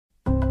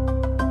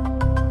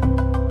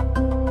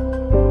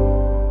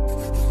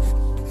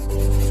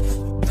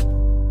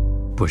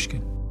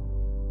Pushkin.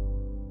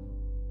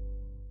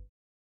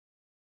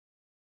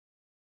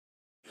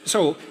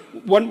 So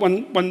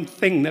one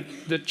thing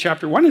that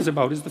chapter 1 is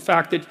about is the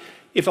fact that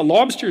if a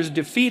lobster is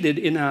defeated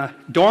in a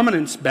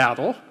dominance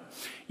battle,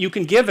 you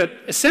can give it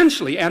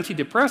essentially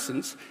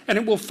antidepressants and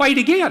it will fight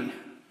again.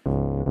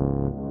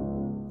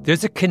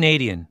 There's a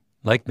Canadian,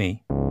 like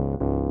me,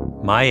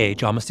 my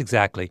age almost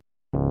exactly,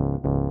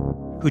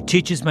 who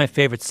teaches my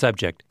favorite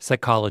subject,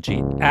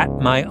 psychology, at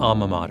my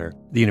alma mater,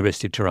 the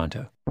University of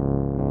Toronto.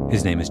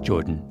 His name is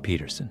Jordan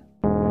Peterson.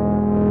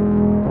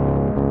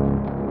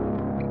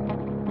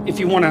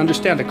 If you want to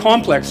understand a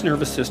complex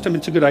nervous system,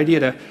 it's a good idea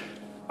to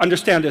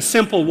understand a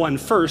simple one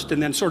first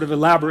and then sort of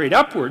elaborate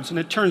upwards. And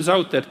it turns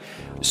out that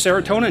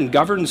serotonin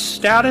governs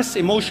status,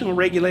 emotional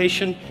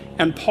regulation,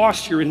 and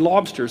posture in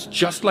lobsters,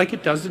 just like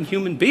it does in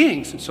human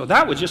beings. And so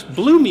that just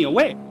blew me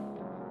away.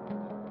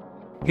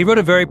 He wrote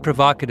a very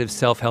provocative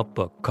self-help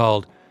book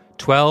called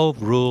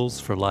 12 Rules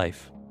for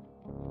Life.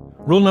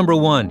 Rule number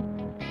 1,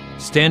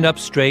 stand up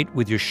straight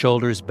with your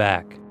shoulders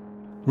back.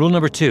 Rule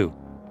number 2,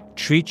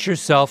 treat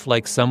yourself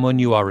like someone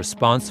you are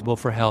responsible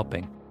for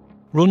helping.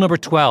 Rule number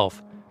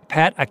 12,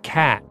 pat a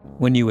cat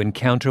when you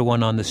encounter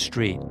one on the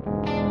street.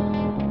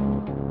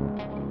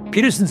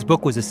 Peterson's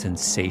book was a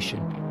sensation,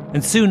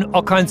 and soon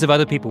all kinds of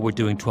other people were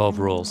doing 12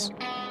 rules.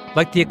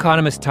 Like the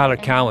economist Tyler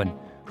Cowen,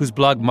 whose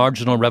blog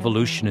Marginal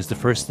Revolution is the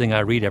first thing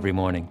I read every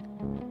morning.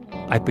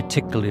 I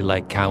particularly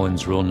like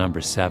Cowen's rule number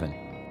 7.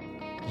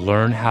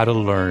 Learn how to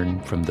learn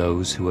from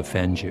those who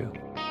offend you.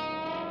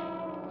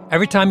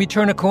 Every time you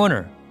turn a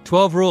corner,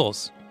 12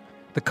 rules.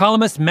 The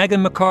columnist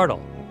Megan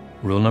McArdle.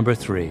 Rule number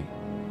 3.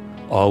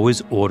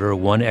 Always order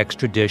one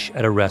extra dish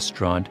at a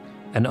restaurant,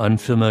 an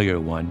unfamiliar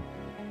one.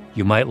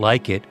 You might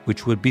like it,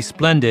 which would be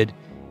splendid.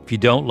 If you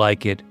don't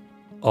like it,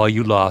 all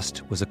you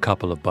lost was a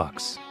couple of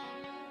bucks.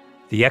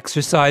 The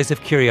exercise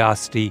of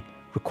curiosity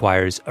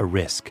requires a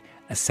risk,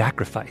 a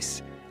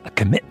sacrifice, a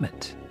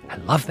commitment. I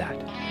love that.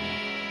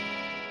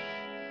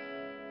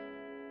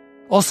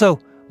 Also,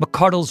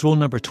 McArdle's rule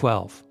number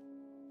 12.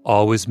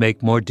 Always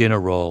make more dinner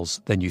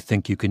rolls than you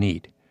think you can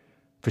eat.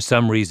 For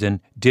some reason,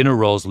 dinner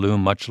rolls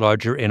loom much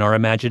larger in our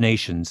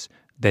imaginations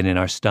than in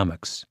our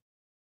stomachs.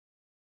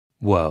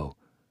 Whoa,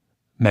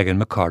 Megan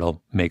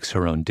McArdle makes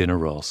her own dinner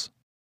rolls.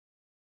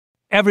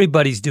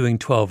 Everybody's doing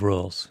 12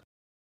 rules.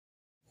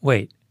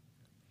 Wait,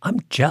 I'm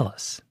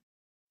jealous.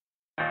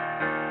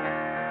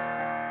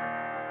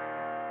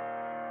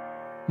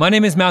 My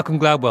name is Malcolm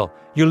Gladwell.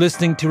 You're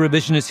listening to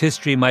Revisionist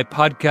History, my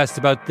podcast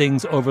about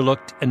things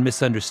overlooked and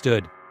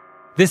misunderstood.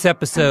 This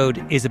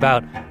episode is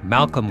about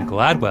Malcolm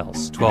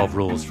Gladwell's 12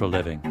 Rules for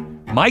Living.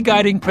 My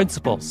guiding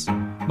principles.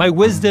 My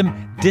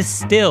wisdom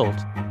distilled.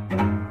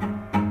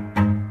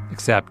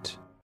 Except,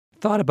 I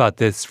thought about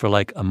this for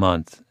like a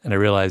month, and I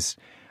realized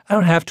I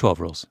don't have 12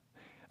 rules.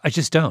 I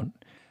just don't.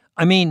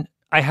 I mean,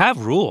 I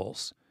have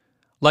rules,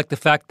 like the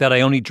fact that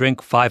I only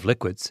drink 5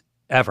 liquids,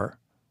 ever.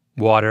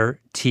 Water,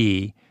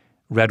 tea,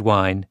 red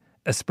wine,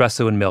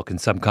 espresso, and milk in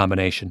some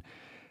combination.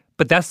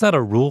 But that's not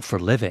a rule for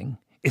living.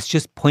 It's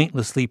just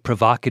pointlessly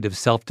provocative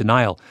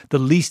self-denial, the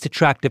least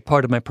attractive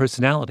part of my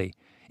personality.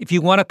 If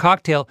you want a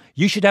cocktail,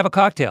 you should have a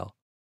cocktail.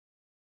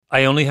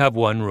 I only have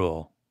one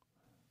rule.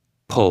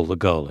 Pull the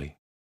goalie.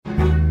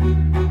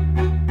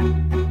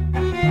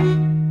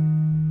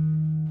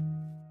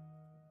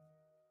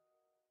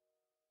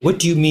 What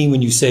do you mean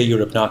when you say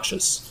you're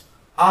obnoxious?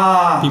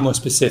 Be more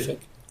specific.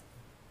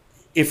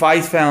 If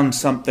I found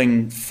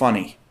something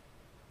funny,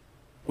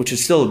 which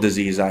is still a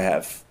disease I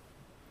have,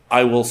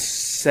 I will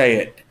say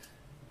it.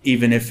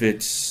 Even if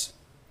it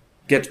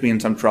gets me in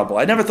some trouble.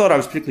 I never thought I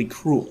was particularly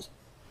cruel,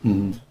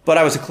 but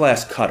I was a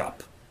class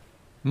cut-up.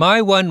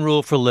 My one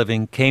rule for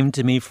living came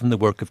to me from the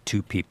work of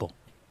 2 people,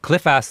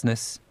 Cliff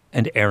Asness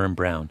and Aaron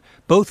Brown,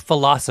 both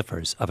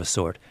philosophers of a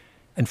sort,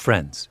 and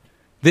friends.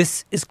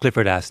 This is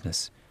Clifford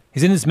Asness.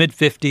 He's in his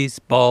mid-50s,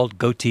 bald,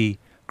 goatee,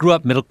 grew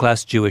up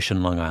middle-class Jewish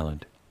in Long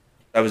Island.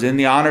 I was in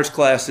the honors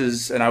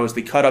classes, and I was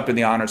the cut-up in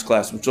the honors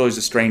class, which is always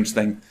a strange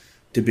thing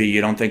to be.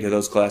 You don't think of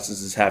those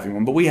classes as having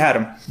one, but we had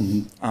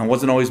them. It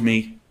wasn't always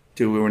me,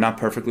 too. We were not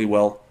perfectly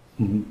well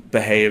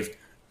behaved.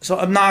 So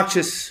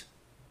obnoxious,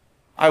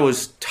 I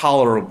was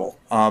tolerable,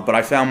 but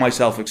I found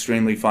myself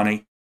extremely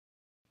funny.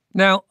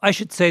 Now, I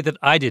should say that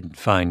I didn't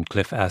find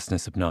Cliff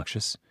Asness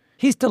obnoxious.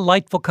 He's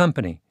delightful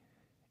company.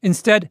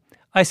 Instead,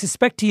 I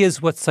suspect he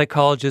is what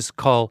psychologists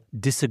call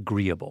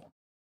disagreeable.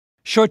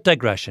 Short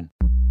digression.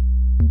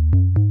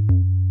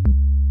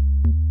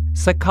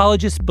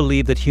 Psychologists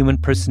believe that human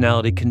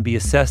personality can be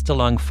assessed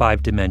along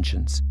 5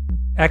 dimensions: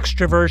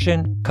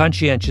 extroversion,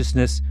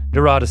 conscientiousness,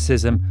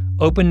 neuroticism,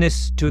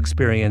 openness to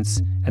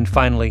experience, and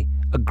finally,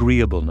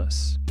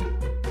 agreeableness.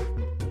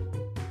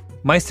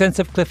 My sense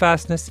of Cliff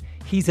Asness,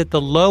 he's at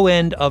the low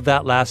end of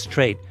that last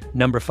trait,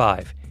 number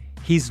 5.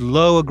 He's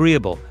low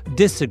agreeable,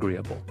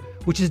 disagreeable,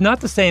 which is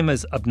not the same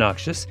as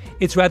obnoxious.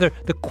 It's rather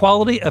the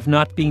quality of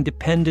not being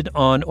dependent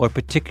on or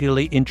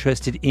particularly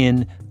interested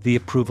in the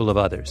approval of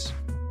others.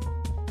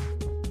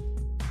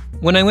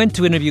 When I went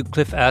to interview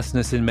Cliff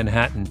Asness in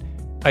Manhattan,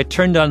 I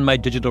turned on my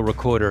digital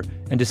recorder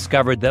and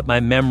discovered that my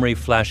memory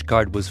flash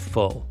card was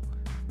full.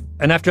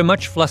 And after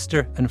much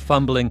fluster and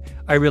fumbling,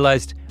 I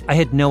realized I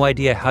had no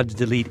idea how to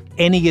delete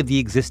any of the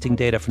existing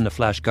data from the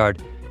flash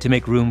card to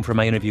make room for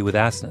my interview with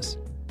Asness.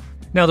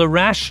 Now, the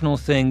rational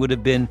thing would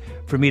have been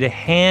for me to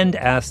hand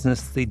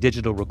Asness the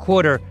digital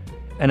recorder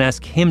and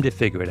ask him to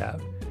figure it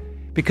out.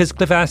 Because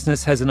Cliff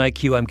Asness has an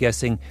IQ, I'm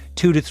guessing,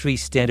 2 to 3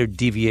 standard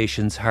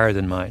deviations higher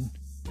than mine.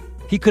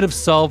 He could have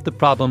solved the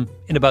problem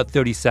in about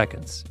 30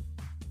 seconds.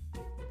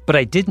 But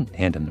I didn't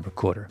hand him the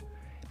recorder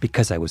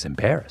because I was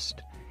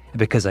embarrassed and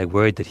because I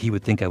worried that he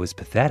would think I was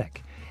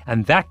pathetic.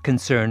 And that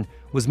concern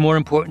was more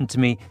important to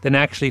me than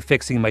actually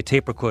fixing my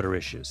tape recorder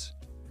issues.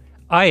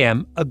 I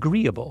am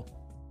agreeable.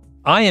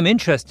 I am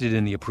interested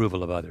in the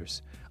approval of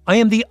others. I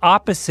am the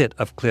opposite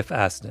of Cliff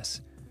Asness.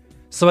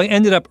 So I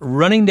ended up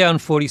running down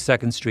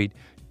 42nd Street,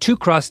 2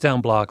 crosstown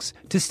blocks,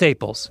 to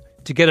Staples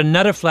to get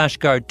another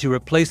flashcard to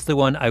replace the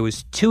one I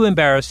was too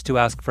embarrassed to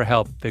ask for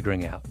help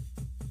figuring out.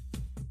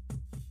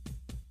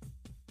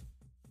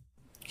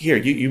 Here,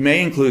 you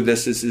may include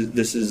this.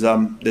 This is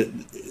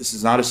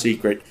not a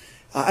secret.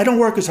 I don't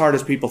work as hard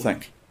as people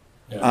think.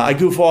 Yeah. I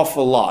goof off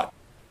a lot.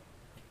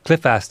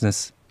 Cliff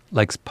Asness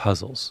likes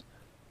puzzles,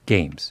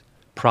 games,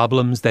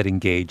 problems that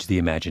engage the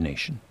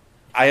imagination.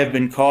 I have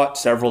been caught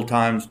several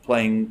times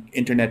playing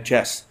internet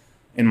chess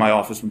in my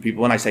office when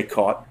people, when I say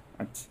caught,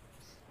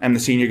 I'm the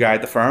senior guy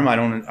at the firm. I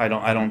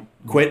don't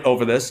quit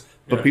over this,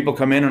 but people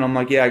come in and I'm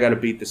like, yeah, I got to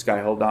beat this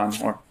guy. Hold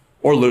on,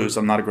 or lose.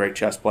 I'm not a great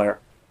chess player.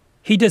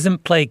 He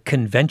doesn't play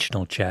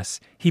conventional chess.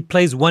 He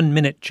plays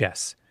 1-minute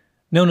chess,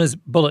 known as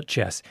bullet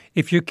chess.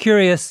 If you're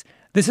curious,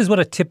 this is what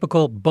a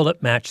typical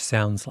bullet match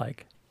sounds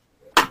like.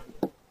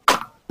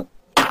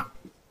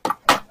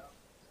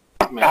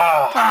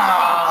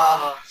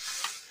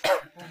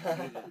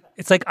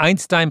 It's like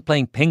Einstein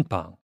playing ping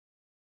pong.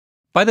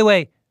 By the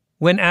way,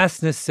 when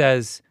Asness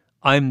says,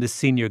 I'm the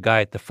senior guy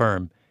at the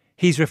firm,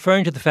 he's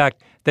referring to the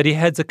fact that he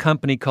heads a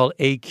company called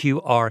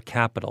AQR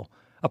Capital,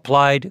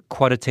 Applied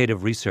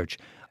Quantitative Research,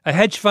 a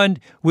hedge fund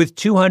with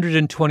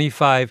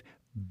 $225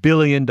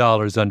 billion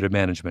under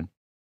management.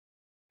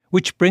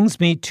 Which brings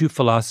me to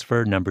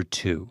philosopher number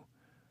 2,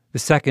 the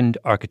second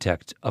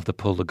architect of the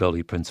pull the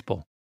goalie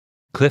principle,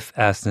 Cliff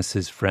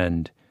Asness's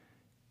friend,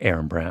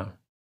 Aaron Brown.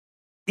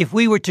 If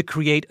we were to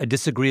create a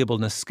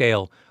disagreeableness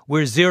scale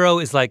where 0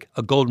 is like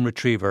a golden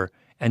retriever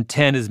and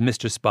 10 is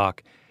Mr.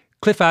 Spock,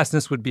 Cliff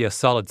Asness would be a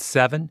solid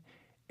 7.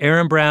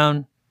 Aaron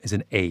Brown is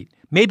an 8,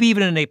 maybe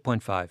even an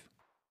 8.5.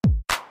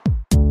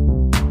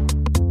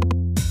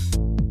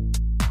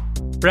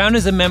 Brown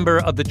is a member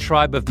of the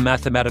tribe of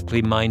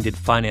mathematically minded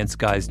finance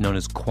guys known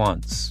as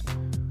quants.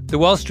 The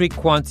Wall Street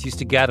quants used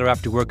to gather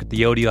after work at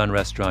the Odeon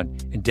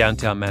restaurant in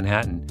downtown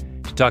Manhattan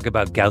to talk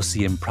about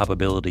Gaussian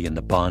probability in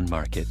the bond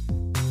market.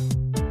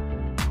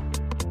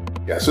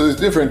 Yeah, so there's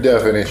different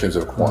definitions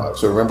of quant.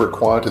 So remember,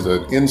 quant is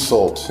an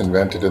insult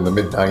invented in the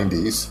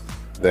mid-90s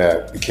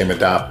that became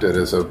adopted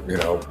as a,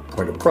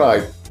 point of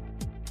pride.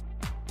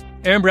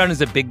 Aaron Brown is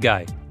a big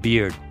guy,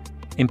 beard,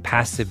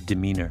 impassive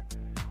demeanor.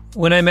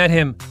 When I met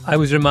him, I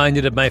was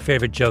reminded of my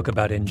favorite joke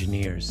about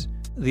engineers.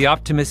 The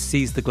optimist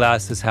sees the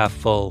glass as half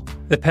full.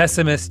 The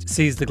pessimist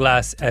sees the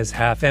glass as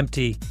half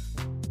empty.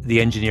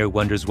 The engineer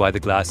wonders why the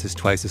glass is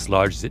twice as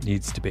large as it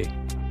needs to be.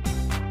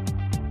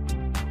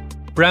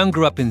 Brown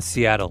grew up in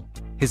Seattle.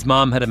 His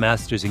mom had a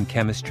master's in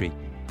chemistry.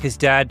 His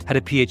dad had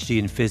a PhD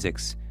in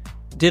physics.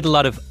 Did a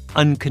lot of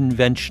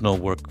unconventional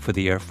work for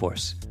the Air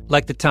Force.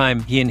 Like the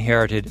time he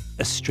inherited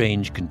a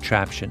strange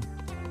contraption.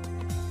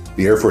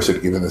 The Air Force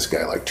had given this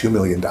guy like $2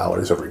 million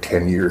over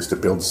 10 years to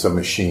build some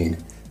machine.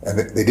 And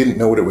they didn't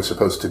know what it was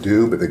supposed to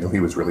do, but they knew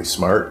he was really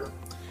smart.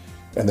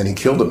 And then he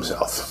killed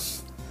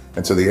himself.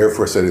 And so the Air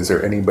Force said, is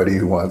there anybody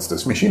who wants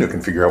this machine who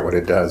can figure out what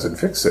it does and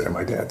fix it? And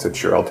my dad said,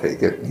 sure, I'll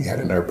take it. And he had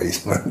it in our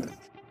basement.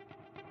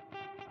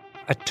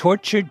 A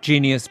tortured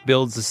genius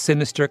builds a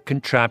sinister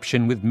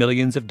contraption with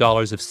millions of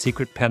dollars of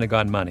secret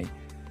Pentagon money.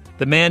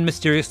 The man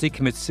mysteriously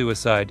commits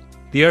suicide.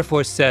 The Air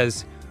Force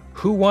says,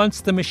 who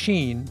wants the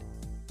machine?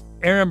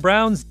 Aaron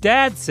Brown's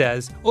dad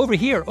says, over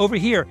here, over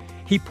here.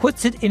 He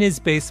puts it in his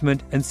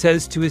basement and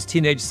says to his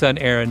teenage son,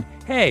 Aaron,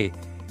 hey,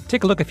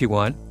 take a look if you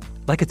want,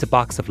 like it's a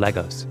box of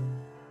Legos.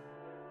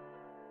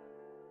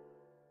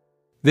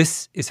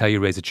 This is how you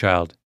raise a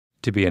child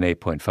to be an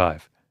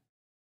 8.5.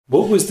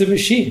 What was the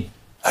machine?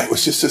 It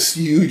was just this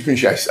huge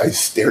machine. I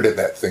stared at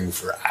that thing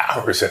for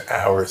hours and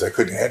hours. I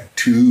couldn't have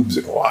tubes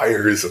and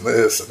wires and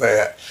this and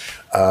that.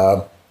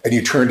 And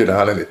you turned it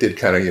on and it did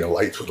kind of,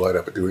 lights would light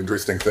up and do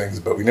interesting things,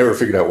 but we never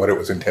figured out what it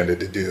was intended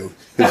to do.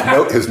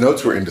 His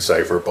notes were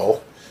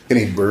indecipherable and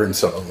he burned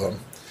some of them.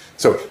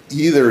 So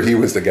either he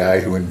was the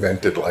guy who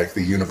invented like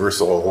the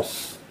universal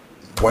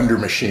wonder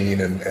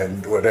machine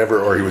and whatever,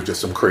 or he was just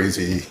some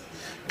crazy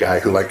guy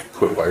who liked to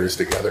put wires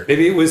together.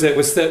 Maybe it was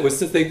what's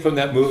the thing from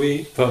that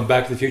movie from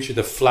Back to the Future,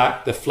 the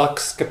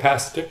flux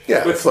capacitor?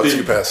 Yeah, the flux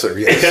capacitor,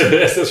 yes.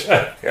 Yes, that's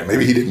right. Yeah,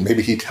 maybe he didn't.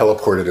 Maybe he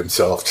teleported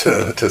himself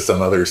to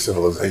some other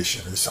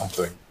civilization or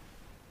something.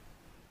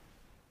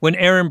 When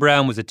Aaron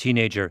Brown was a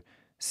teenager,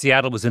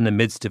 Seattle was in the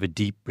midst of a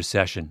deep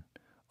recession.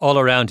 All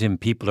around him,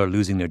 people are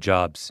losing their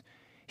jobs.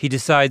 He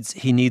decides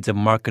he needs a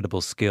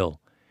marketable skill.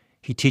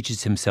 He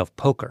teaches himself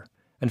poker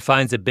and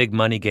finds a big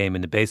money game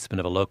in the basement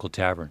of a local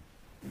tavern.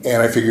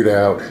 And I figured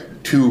out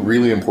two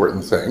really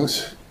important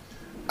things.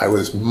 I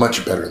was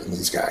much better than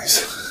these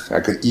guys.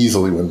 I could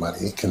easily win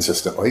money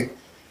consistently.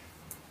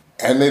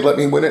 And they let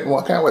me win it and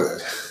walk out with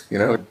it. You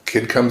know,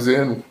 kid comes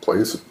in,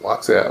 plays,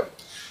 walks out.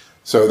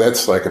 So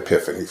that's like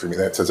epiphany for me.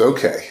 That says,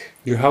 okay.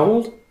 You're how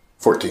old?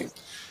 14.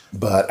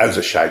 But I was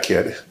a shy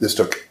kid. This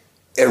took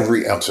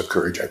every ounce of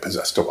courage I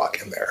possessed to walk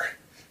in there.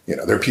 You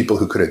know, there are people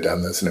who could have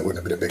done this and it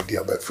wouldn't have been a big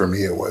deal. But for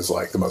me, it was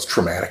like the most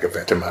traumatic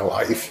event in my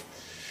life.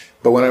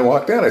 But when I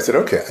walked out, I said,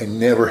 okay, I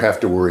never have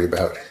to worry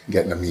about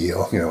getting a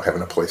meal, you know,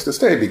 having a place to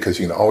stay, because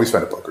you can always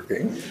find a poker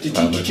game.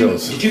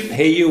 Did you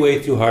pay your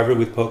way through Harvard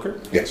with poker?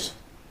 Yes.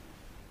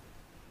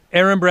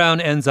 Aaron Brown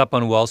ends up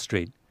on Wall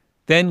Street,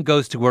 then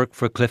goes to work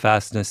for Cliff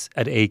Asness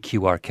at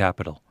AQR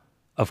Capital.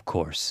 Of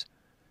course.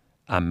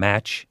 A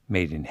match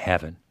made in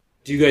heaven.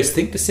 Do you guys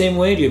think the same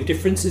way? Do you have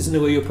differences in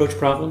the way you approach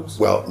problems?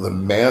 Well, the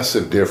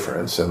massive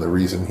difference, and the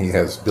reason he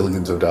has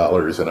billions of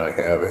dollars and I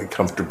have a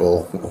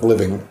comfortable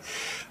living,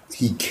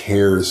 he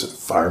cares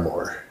far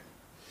more.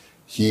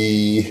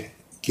 He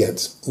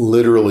gets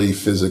literally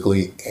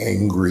physically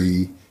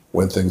angry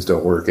when things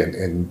don't work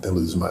and they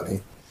lose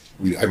money.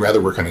 I'd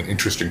rather work on an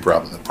interesting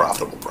problem than a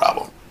profitable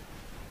problem.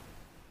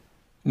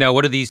 Now,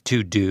 what do these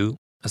two do,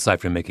 aside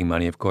from making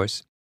money, of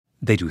course?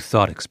 They do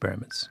thought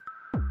experiments.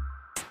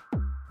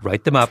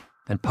 Write them up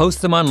and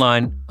post them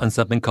online on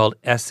something called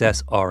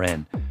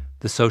SSRN,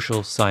 the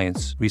Social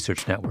Science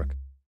Research Network.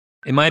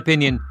 In my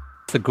opinion,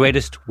 the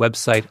greatest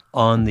website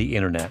on the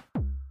internet.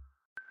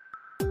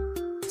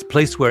 It's a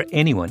place where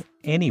anyone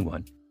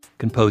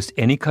can post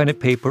any kind of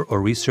paper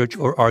or research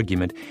or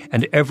argument,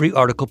 and every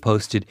article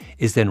posted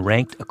is then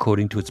ranked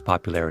according to its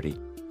popularity.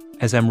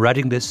 As I'm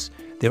writing this,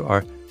 there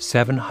are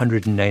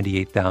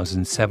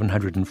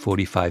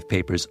 798,745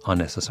 papers on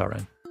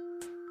SSRN.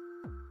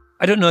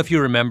 I don't know if you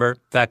remember,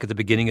 back at the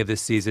beginning of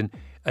this season,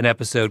 an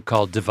episode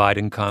called Divide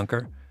and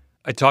Conquer.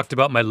 I talked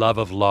about my love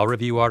of law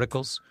review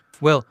articles.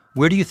 Well,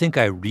 where do you think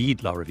I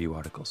read law review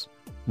articles?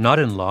 Not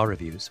in law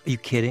reviews. Are you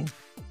kidding?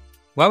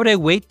 Why would I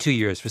wait 2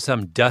 years for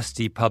some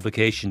dusty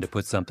publication to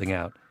put something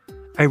out?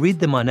 I read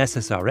them on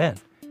SSRN,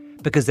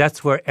 because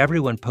that's where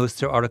everyone posts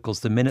their articles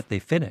the minute they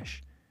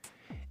finish.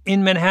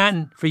 In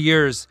Manhattan, for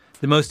years,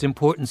 the most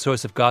important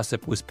source of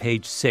gossip was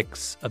page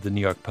 6 of the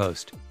New York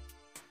Post.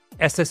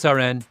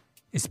 SSRN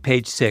is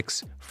page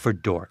 6 for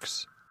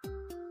dorks.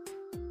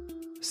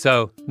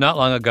 So, not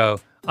long ago,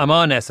 I'm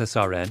on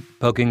SSRN,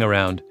 poking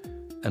around,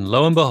 and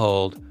lo and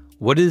behold,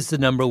 what is the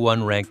number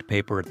one ranked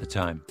paper at the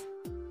time?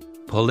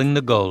 Pulling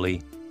the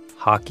Goalie,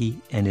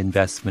 Hockey and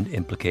Investment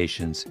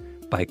Implications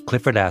by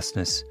Clifford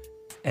Asness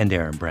and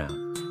Aaron Brown.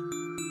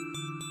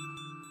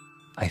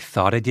 I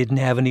thought I didn't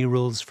have any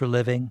rules for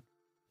living.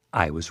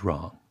 I was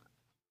wrong.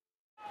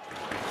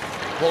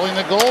 Pulling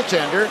the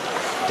goaltender,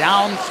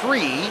 down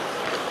 3.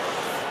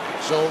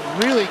 So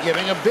really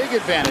giving a big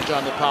advantage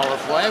on the power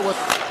play with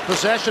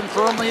possession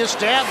firmly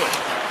established.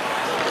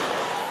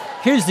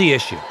 Here's the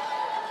issue.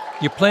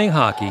 You're playing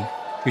hockey,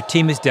 your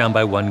team is down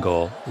by 1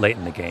 goal late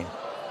in the game.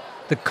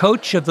 The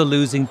coach of the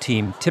losing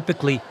team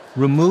typically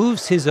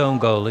removes his own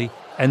goalie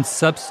and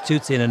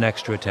substitutes in an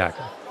extra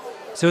attacker.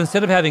 So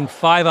instead of having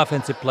 5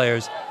 offensive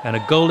players and a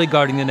goalie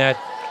guarding the net,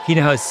 he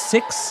now has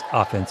 6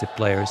 offensive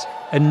players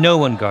and no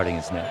one guarding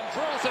his net.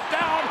 Throws it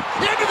down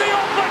into the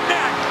open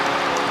net.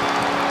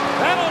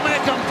 That'll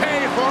make him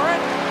pay for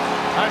it.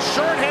 A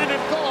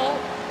shorthanded goal.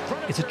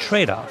 It's a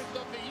trade-off.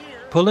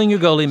 Pulling your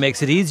goalie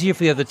makes it easier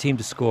for the other team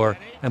to score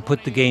and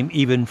put the game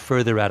even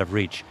further out of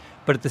reach.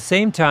 But at the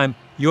same time,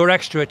 your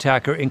extra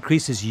attacker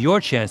increases your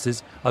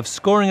chances of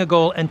scoring a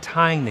goal and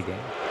tying the game.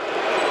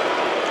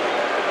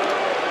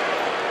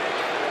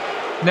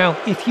 Now,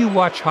 if you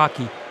watch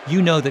hockey,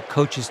 you know that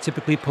coaches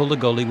typically pull the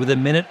goalie with a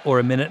minute or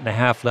a minute and a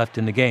half left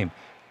in the game.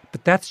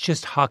 But that's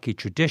just hockey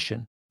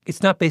tradition.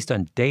 It's not based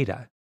on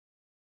data.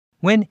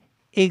 When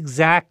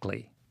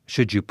exactly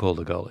should you pull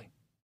the goalie?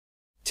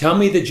 Tell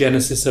me the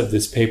genesis of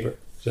this paper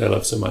that I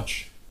love so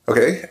much.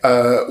 Okay.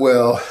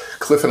 Well,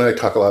 Cliff and I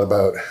talk a lot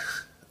about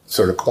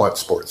sort of quant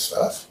sports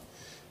stuff.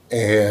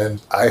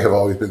 And I have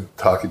always been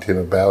talking to him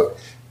about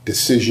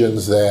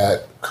decisions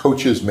that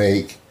coaches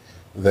make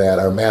that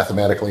are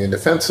mathematically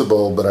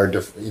indefensible, but are,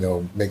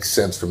 make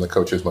sense from the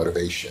coach's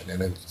motivation. And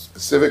then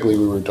specifically,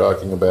 we were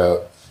talking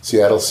about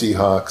Seattle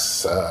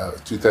Seahawks,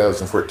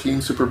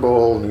 2014 Super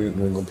Bowl, New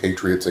England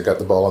Patriots. They got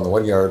the ball on the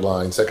 1 yard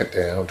line, second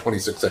down,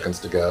 26 seconds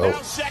to go.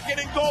 Now second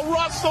and goal,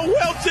 Russell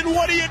Wilson,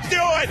 what are you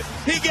doing?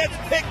 He gets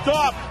picked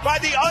off by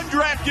the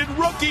undrafted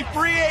rookie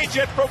free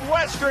agent from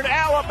Western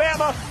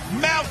Alabama,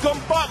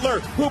 Malcolm Butler,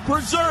 who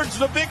preserves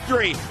the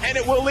victory. And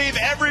it will leave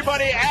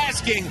everybody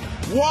asking,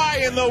 why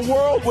in the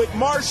world with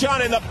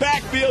Marshawn in the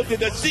backfield did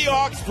the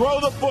Seahawks throw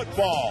the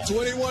football?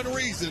 21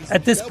 reasons.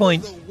 At this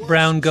point,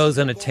 Brown goes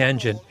on a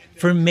tangent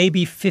for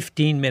maybe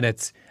 15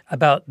 minutes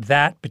about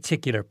that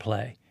particular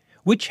play,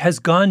 which has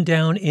gone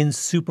down in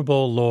Super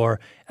Bowl lore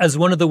as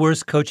one of the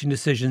worst coaching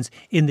decisions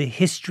in the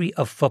history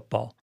of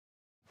football.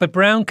 But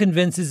Brown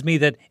convinces me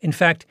that, in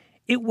fact,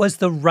 it was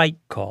the right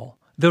call,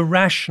 the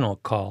rational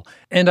call,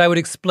 and I would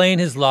explain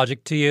his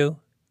logic to you,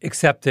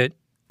 except that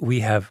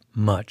we have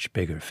much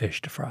bigger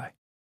fish to fry.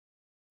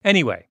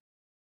 Anyway,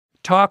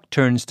 talk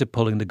turns to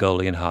pulling the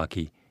goalie in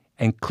hockey,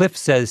 and Cliff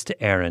says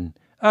to Aaron,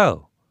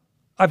 "Oh,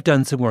 I've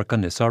done some work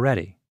on this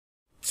already."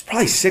 It's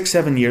probably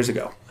 6-7 years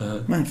ago,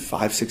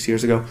 5-6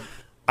 years ago.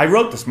 I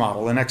wrote this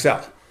model in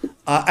Excel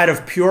out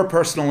of pure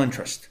personal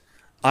interest.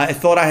 I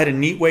thought I had a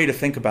neat way to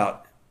think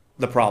about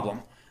the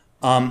problem.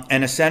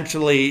 And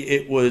essentially,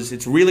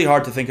 it's really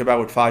hard to think about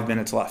with 5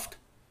 minutes left.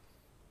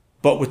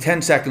 But with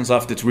 10 seconds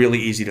left, it's really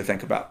easy to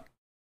think about.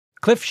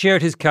 Cliff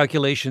shared his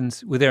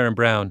calculations with Aaron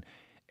Brown.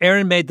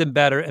 Aaron made them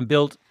better and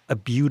built a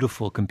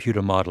beautiful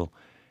computer model.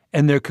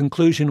 And their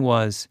conclusion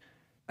was,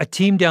 a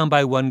team down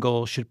by 1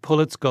 goal should pull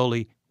its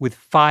goalie with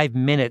 5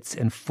 minutes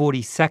and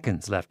 40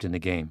 seconds left in the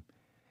game.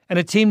 And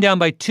a team down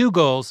by 2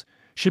 goals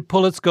should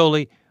pull its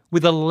goalie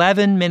with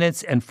 11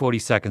 minutes and 40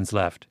 seconds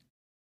left.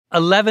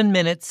 11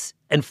 minutes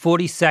and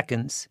 40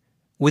 seconds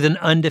with an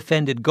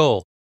undefended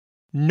goal.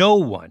 No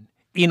one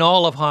in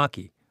all of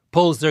hockey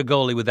pulls their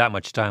goalie with that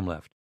much time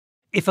left.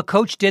 If a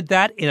coach did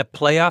that in a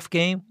playoff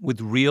game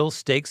with real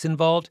stakes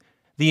involved,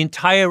 the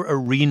entire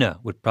arena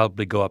would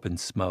probably go up in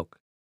smoke.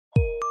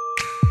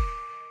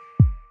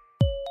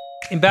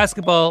 In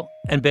basketball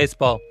and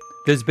baseball,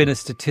 there's been a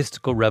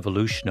statistical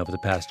revolution over the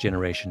past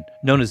generation,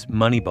 known as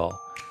Moneyball,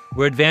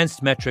 where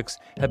advanced metrics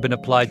have been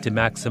applied to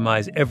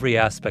maximize every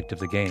aspect of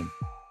the game.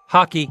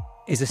 Hockey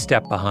is a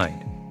step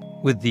behind,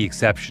 with the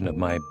exception of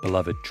my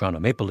beloved Toronto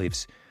Maple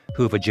Leafs,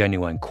 who have a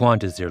genuine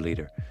quant as their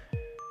leader.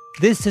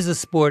 This is a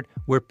sport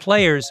where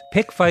players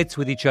pick fights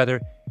with each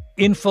other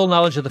in full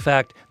knowledge of the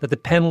fact that the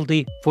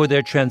penalty for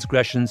their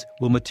transgressions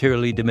will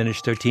materially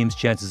diminish their team's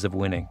chances of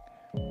winning.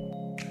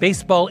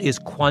 Baseball is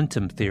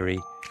quantum theory.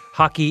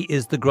 Hockey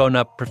is the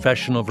grown-up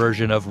professional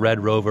version of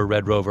Red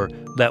Rover,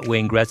 let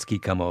Wayne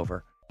Gretzky come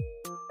over.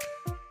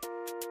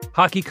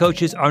 Hockey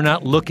coaches are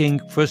not looking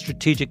for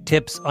strategic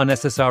tips on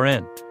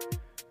SSRN.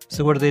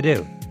 So what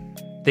do?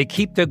 They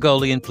keep their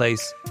goalie in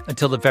place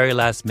until the very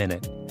last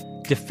minute,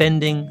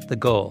 defending the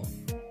goal.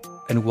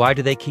 And why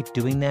do they keep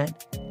doing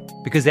that?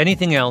 Because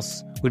anything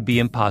else would be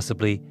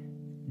impossibly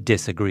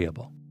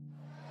disagreeable.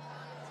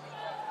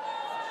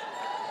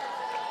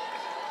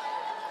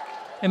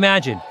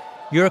 Imagine,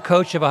 you're a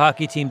coach of a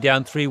hockey team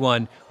down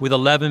 3-1 with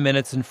 11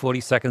 minutes and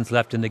 40 seconds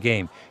left in the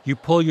game. You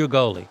pull your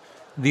goalie.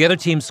 The other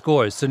team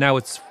scores, so now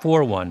it's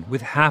 4-1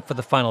 with half of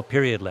the final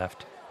period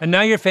left. And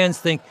now your fans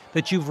think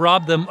that you've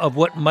robbed them of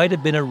what might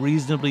have been a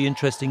reasonably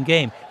interesting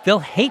game. They'll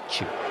hate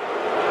you.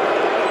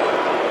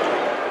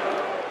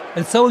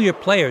 And so will your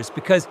players,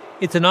 because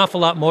it's an awful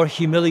lot more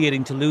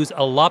humiliating to lose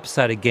a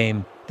lopsided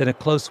game than a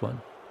close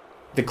one.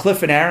 The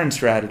Cliff and Aaron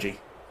strategy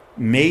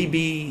may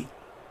be,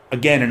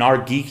 again, in our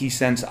geeky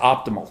sense,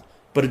 optimal,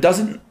 but it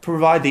doesn't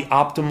provide the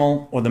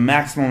optimal or the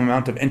maximum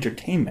amount of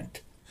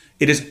entertainment.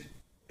 It is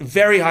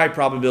very high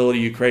probability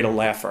you create a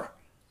laugher,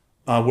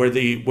 where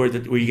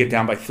you get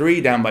down by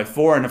 3, down by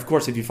 4, and of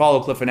course, if you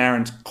follow Cliff and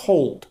Aaron's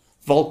cold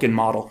Vulcan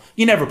model,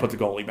 you never put the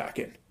goalie back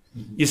in.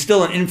 Mm-hmm. You're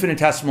still an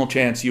infinitesimal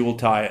chance you will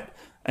tie it,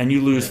 and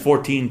you lose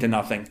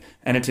 14-0,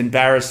 and it's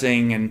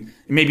embarrassing and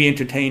maybe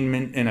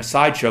entertainment in a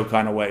sideshow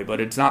kind of way,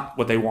 but it's not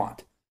what they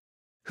want.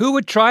 Who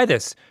would try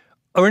this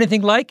or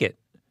anything like it?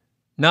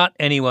 Not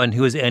anyone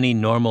who has any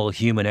normal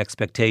human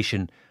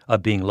expectation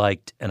of being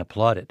liked and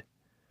applauded.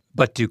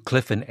 But do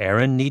Cliff and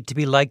Aaron need to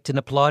be liked and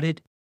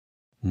applauded?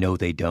 No,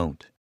 they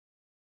don't.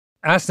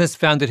 Asness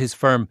founded his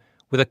firm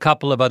with a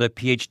couple of other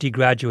PhD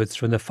graduates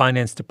from the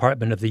finance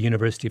department of the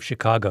University of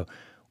Chicago,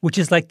 which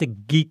is like the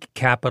geek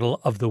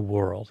capital of the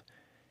world.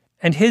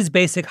 And his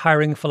basic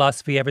hiring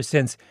philosophy ever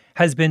since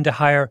has been to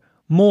hire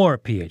more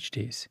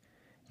PhDs,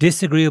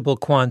 disagreeable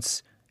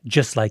quants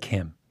just like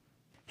him.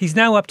 He's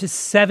now up to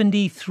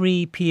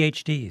 73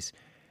 PhDs.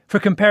 For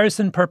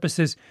comparison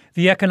purposes,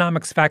 the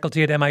economics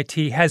faculty at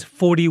MIT has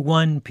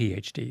 41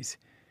 PhDs.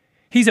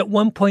 He's at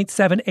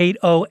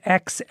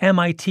 1.780x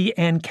MIT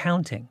and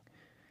counting.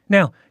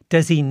 Now,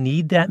 does he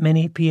need that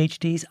many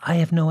PhDs? I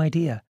have no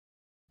idea.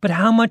 But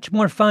how much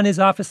more fun is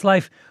office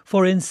life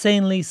for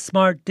insanely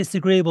smart,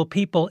 disagreeable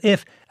people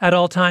if, at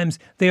all times,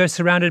 they are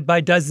surrounded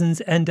by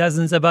dozens and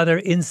dozens of other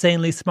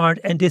insanely smart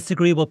and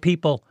disagreeable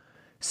people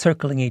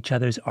circling each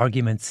other's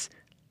arguments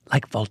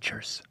like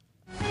vultures?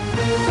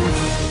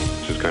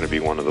 This is going to be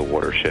one of the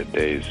watershed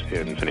days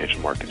in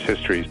financial markets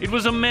history. It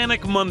was a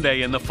manic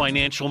Monday in the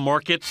financial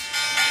markets.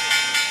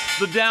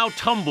 The Dow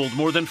tumbled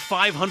more than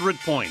 500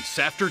 points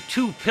after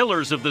 2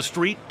 pillars of the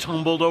street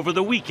tumbled over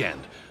the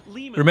weekend.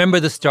 Remember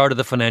the start of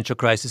the financial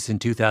crisis in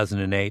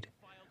 2008,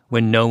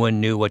 when no one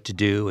knew what to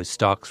do as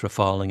stocks were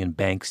falling and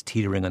banks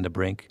teetering on the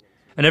brink,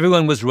 and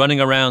everyone was running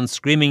around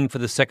screaming for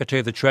the Secretary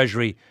of the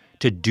Treasury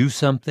to do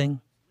something?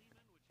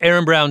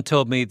 Aaron Brown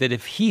told me that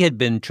if he had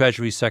been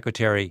Treasury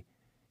Secretary,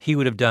 he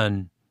would have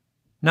done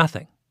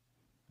nothing.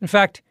 In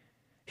fact,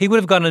 he would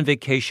have gone on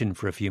vacation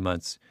for a few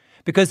months,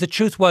 because the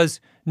truth was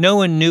no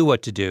one knew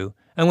what to do.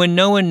 And when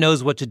no one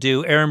knows what to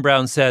do, Aaron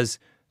Brown says,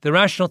 the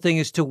rational thing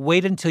is to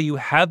wait until you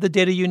have the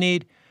data you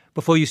need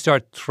before you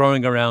start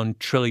throwing around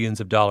trillions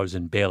of dollars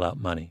in bailout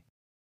money.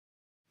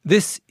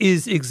 This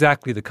is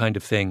exactly the kind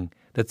of thing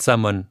that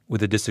someone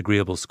with a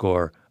disagreeable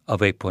score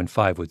of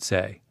 8.5 would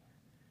say.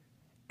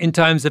 In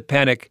times of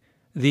panic,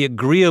 the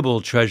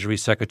agreeable Treasury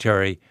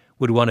Secretary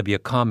would want to be a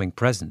calming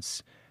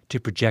presence, to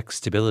project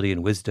stability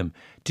and wisdom,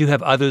 to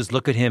have others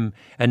look at him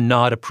and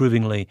nod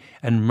approvingly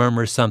and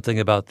murmur something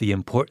about the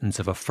importance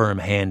of a firm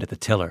hand at the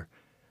tiller.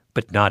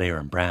 But not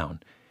Aaron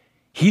Brown.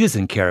 He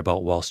doesn't care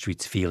about Wall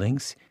Street's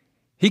feelings.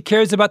 He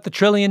cares about the $1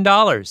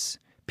 trillion.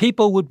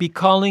 People would be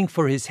calling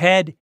for his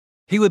head.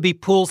 He would be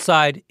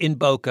poolside in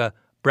Boca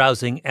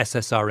browsing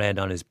SSRN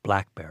on his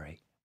BlackBerry.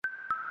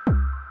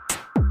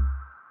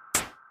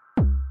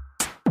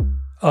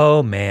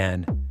 Oh,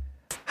 man.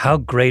 How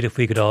great if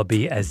we could all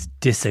be as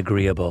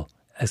disagreeable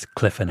as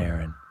Cliff and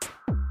Aaron.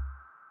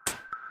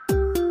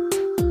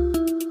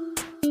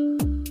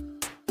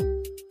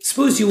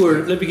 Suppose you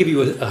were, let me give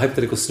you a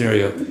hypothetical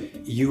scenario.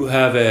 You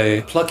have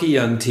a plucky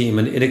young team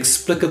and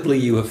inexplicably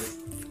you have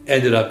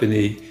ended up in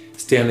the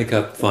Stanley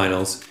Cup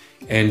finals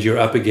and you're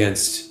up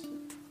against,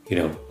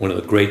 one of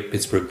the great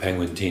Pittsburgh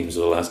Penguin teams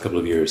of the last couple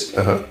of years.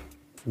 Uh-huh.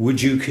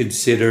 Would you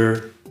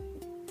consider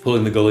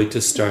pulling the goalie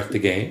to start the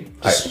game?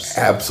 I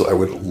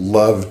would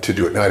love to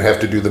do it. Now I'd have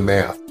to do the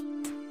math.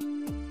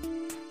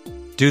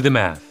 Do the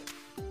math.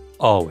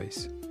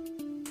 Always.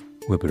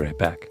 We'll be right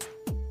back.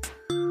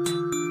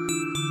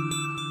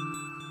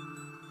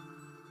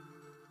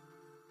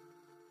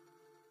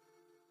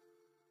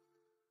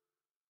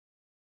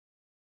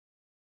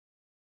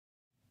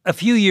 A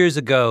few years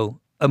ago,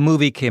 a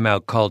movie came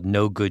out called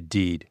No Good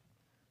Deed,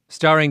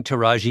 starring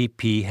Taraji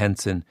P.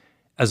 Henson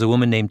as a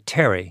woman named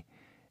Terry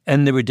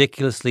and the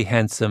ridiculously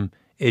handsome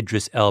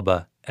Idris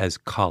Elba as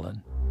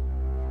Colin.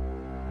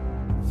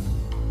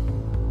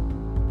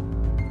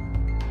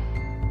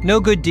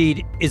 No Good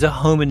Deed is a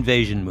home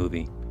invasion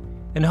movie,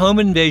 and home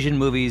invasion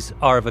movies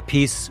are of a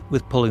piece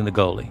with pulling the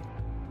goalie.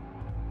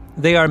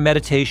 They are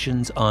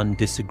meditations on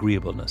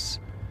disagreeableness.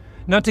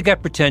 Not to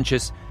get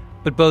pretentious,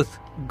 but both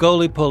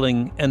goalie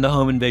pulling and the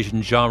home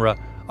invasion genre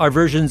are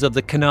versions of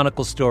the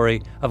canonical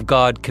story of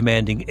God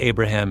commanding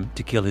Abraham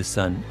to kill his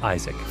son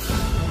Isaac.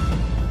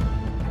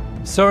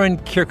 Soren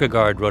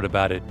Kierkegaard wrote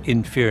about it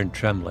in Fear and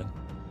Trembling.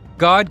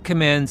 God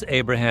commands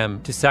Abraham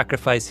to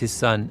sacrifice his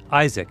son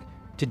Isaac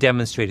to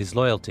demonstrate his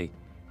loyalty.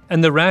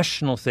 And the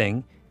rational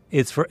thing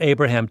is for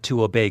Abraham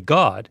to obey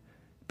God,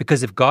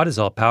 because if God is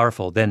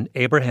all-powerful, then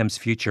Abraham's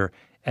future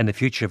and the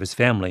future of his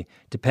family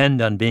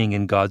depend on being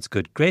in God's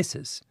good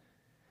graces.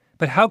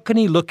 But how can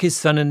he look his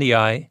son in the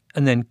eye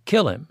and then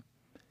kill him?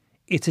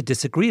 It's a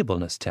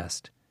disagreeableness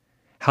test.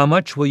 How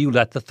much will you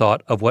let the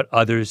thought of what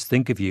others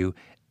think of you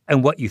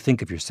and what you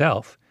think of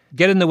yourself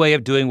get in the way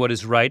of doing what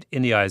is right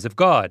in the eyes of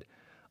God?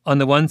 On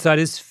the one side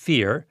is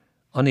fear,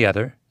 on the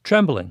other,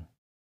 trembling.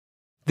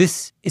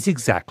 This is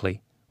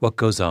exactly what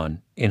goes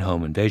on in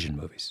home invasion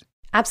movies.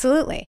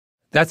 Absolutely.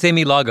 That's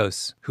Amy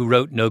Lagos, who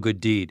wrote No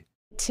Good Deed.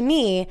 To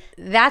me,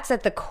 that's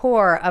at the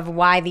core of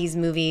why these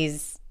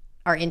movies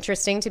are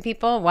interesting to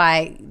people,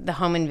 why the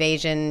home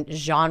invasion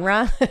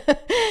genre,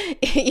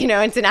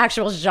 it's an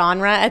actual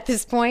genre at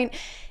this point,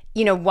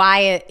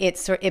 why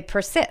it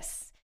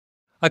persists.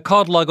 I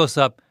called Lagos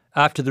up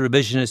after the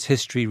Revisionist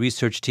History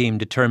research team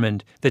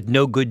determined that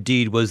No Good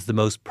Deed was the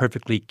most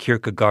perfectly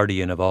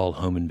Kierkegaardian of all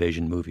home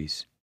invasion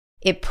movies.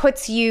 It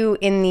puts you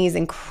in these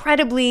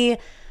incredibly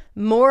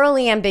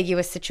morally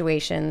ambiguous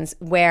situations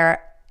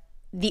where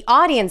the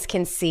audience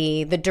can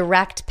see the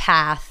direct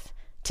path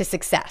to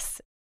success.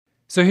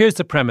 So here's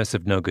the premise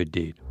of No Good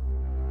Deed.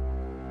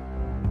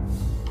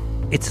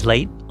 It's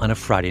late on a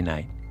Friday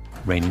night,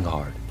 raining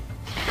hard.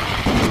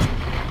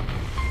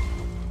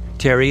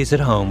 Terry is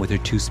at home with her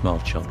 2 small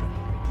children.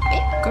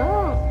 Hey,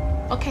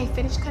 girl. Okay,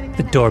 finish cutting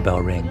the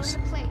doorbell rings.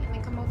 Plate, and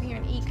then come over here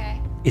and eat,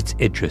 okay? It's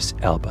Idris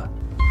Elba.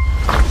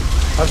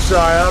 I'm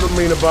sorry, I don't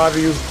mean to bother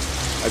you.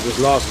 I just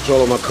lost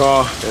control of my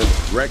car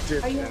and wrecked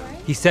it. Are you all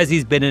right? He says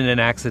he's been in an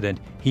accident.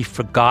 He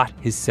forgot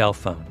his cell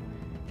phone.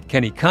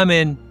 Can he come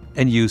in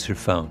and use her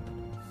phone?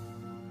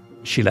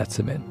 She lets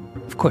him in.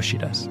 Of course she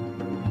does.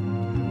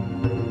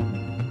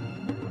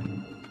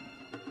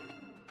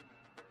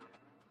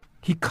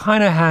 He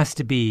kind of has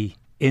to be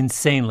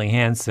insanely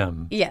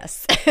handsome.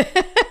 Yes.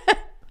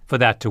 for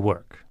that to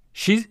work.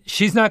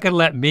 She's not going to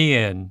let me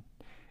in.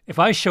 If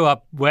I show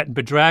up wet and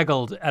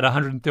bedraggled at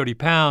 130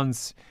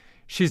 pounds,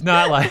 she's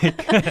not like...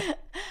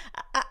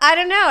 I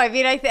don't know. I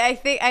mean, I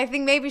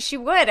think maybe she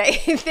would. I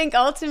think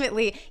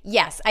ultimately,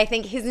 yes, I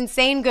think his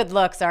insane good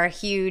looks are a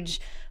huge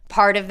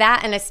part of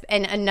that,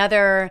 and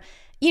another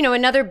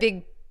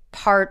big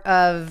part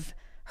of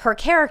her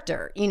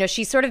character.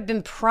 She's sort of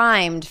been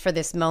primed for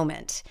this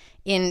moment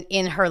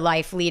in her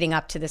life leading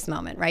up to this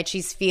moment, right?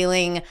 She's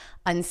feeling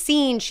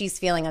unseen. She's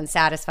feeling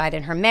unsatisfied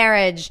in her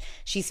marriage.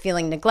 She's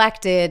feeling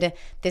neglected.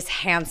 This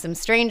handsome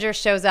stranger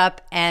shows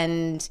up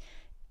and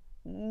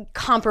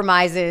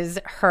compromises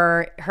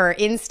her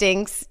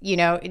instincts,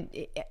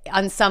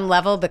 on some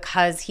level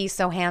because he's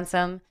so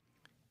handsome.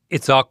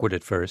 It's awkward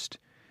at first,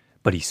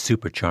 but he's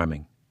super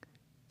charming.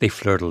 They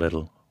flirt a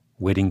little,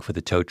 waiting for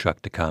the tow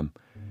truck to come.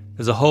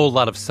 There's a whole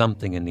lot of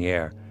something in the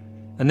air.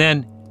 And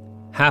then,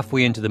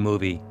 halfway into the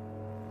movie,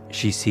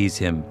 she sees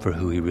him for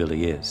who he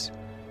really is,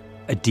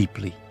 a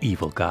deeply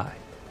evil guy.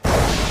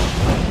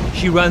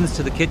 She runs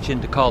to the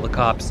kitchen to call the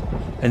cops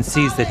and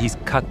sees that he's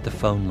cut the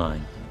phone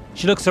line.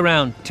 She looks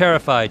around,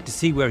 terrified, to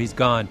see where he's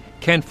gone,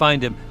 can't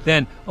find him,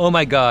 then, oh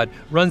my God,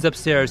 runs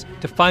upstairs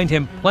to find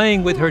him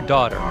playing with her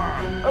daughter.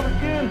 Do it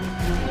again.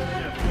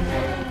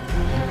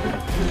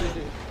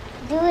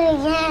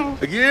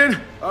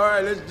 Again? All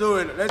right, let's do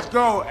it. Let's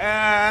go.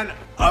 And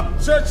up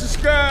touch the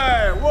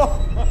sky. Whoa.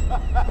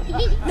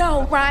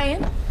 No,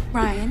 Ryan,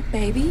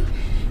 baby,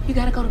 you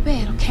gotta go to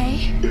bed,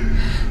 okay?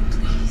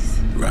 Please.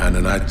 Ryan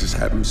and I just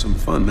having some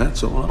fun,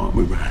 that's all, aren't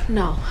we, Ryan?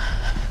 No.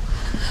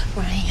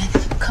 Ryan,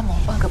 come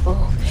on, bugaboo.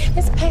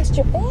 It's past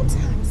your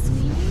bedtime,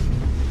 sweetie.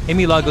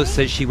 Amy Lagos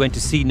says she went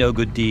to see No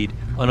Good Deed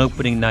on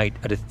opening night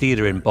at a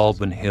theater in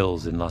Baldwin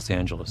Hills in Los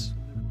Angeles.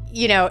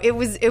 It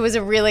was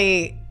a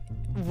really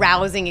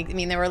rousing. I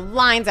mean, there were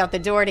lines out the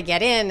door to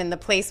get in, and the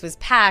place was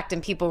packed,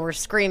 and people were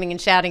screaming and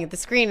shouting at the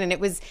screen, and it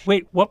was...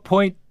 Wait, what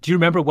point? Do you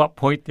remember what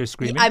point they're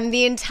screaming?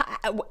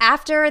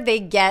 After they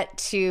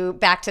get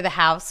back to the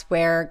house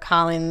where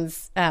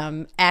Colin's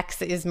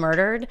ex is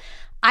murdered,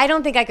 I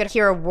don't think I could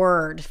hear a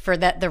word for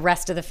the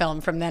rest of the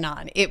film from then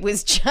on. It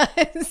was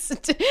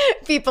just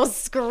people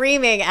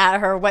screaming at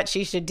her what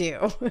she should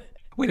do.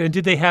 Wait, and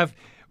did they have...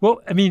 Well,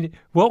 I mean,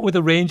 what were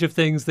the range of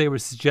things they were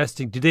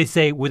suggesting?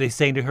 Were they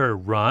saying to her,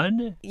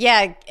 run?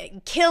 Yeah,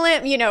 kill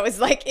him.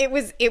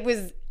 It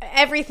was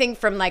everything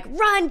from like,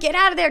 run, get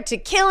out of there, to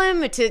kill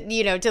him,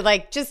 to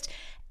like just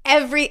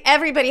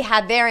everybody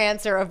had their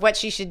answer of what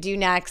she should do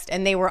next.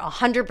 And they were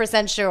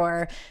 100%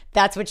 sure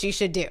that's what she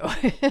should do.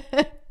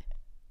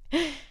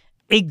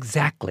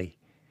 Exactly.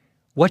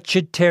 What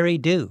should Terry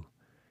do?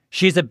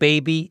 She's a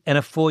baby and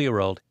a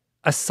 4-year-old.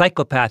 A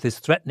psychopath is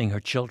threatening her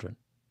children.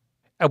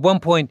 At one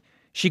point,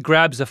 she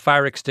grabs a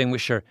fire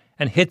extinguisher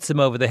and hits him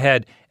over the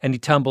head, and he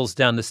tumbles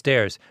down the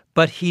stairs.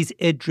 But he's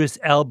Idris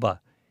Elba.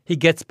 He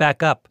gets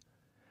back up.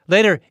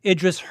 Later,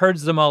 Idris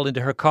herds them all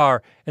into her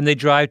car, and they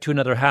drive to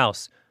another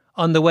house.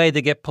 On the way,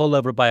 they get pulled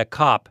over by a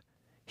cop.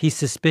 He's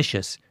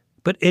suspicious,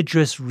 but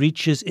Idris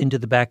reaches into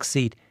the back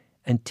seat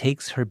and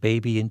takes her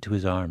baby into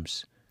his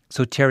arms.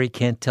 So Terry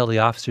can't tell the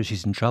officer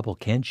she's in trouble,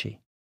 can she?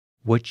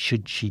 What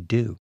should she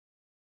do?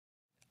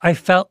 I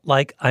felt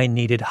like I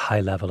needed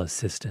high-level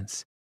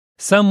assistance.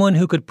 Someone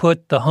who could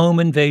put the home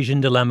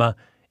invasion dilemma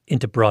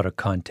into broader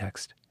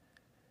context.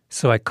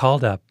 So I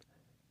called up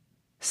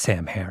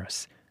Sam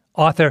Harris,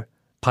 author,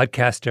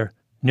 podcaster,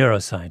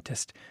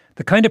 neuroscientist,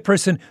 the kind of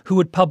person who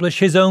would publish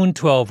his own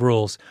 12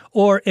 rules,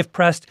 or, if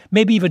pressed,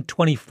 maybe even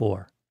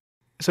 24.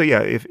 So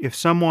yeah, if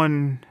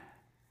someone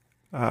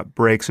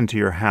breaks into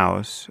your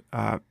house,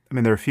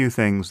 there are a few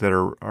things that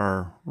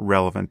are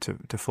relevant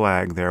to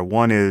flag there.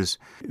 One is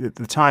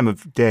the time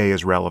of day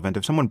is relevant.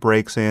 If someone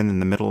breaks in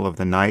the middle of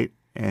the night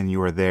and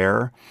you are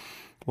there,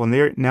 well,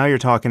 now you're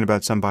talking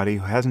about somebody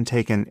who hasn't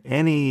taken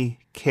any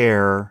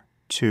care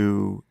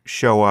to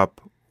show up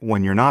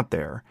when you're not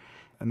there.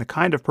 And the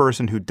kind of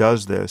person who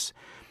does this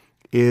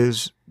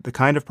is the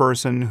kind of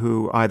person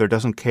who either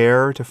doesn't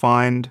care to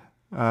find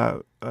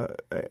a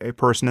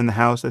person in the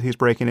house that he's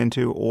breaking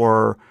into,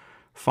 or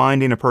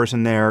finding a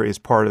person there is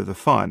part of the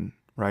fun,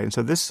 right? And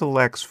so this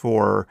selects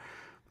for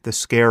the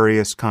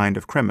scariest kind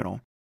of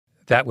criminal.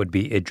 That would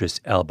be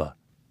Idris Elba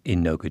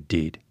in No Good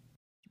Deed.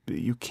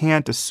 You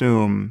can't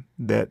assume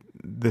that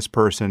this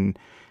person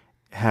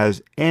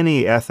has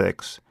any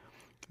ethics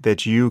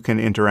that you can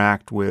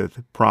interact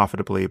with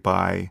profitably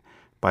by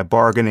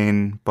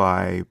bargaining,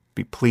 by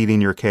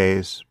pleading your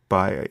case,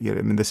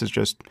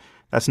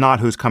 that's not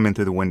who's coming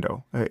through the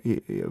window,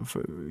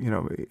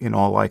 in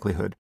all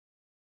likelihood.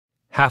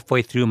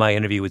 Halfway through my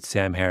interview with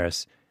Sam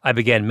Harris, I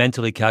began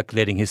mentally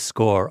calculating his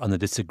score on the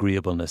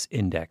disagreeableness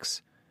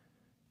index.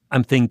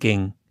 I'm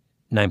thinking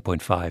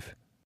 9.5.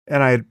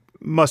 And I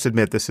must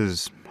admit this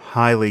is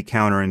highly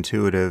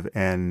counterintuitive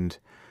and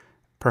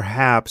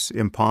perhaps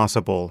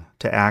impossible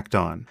to act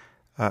on.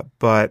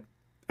 But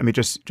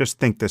just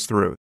think this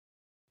through.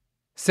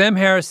 Sam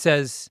Harris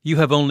says you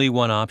have only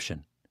one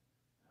option.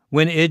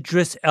 When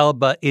Idris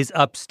Elba is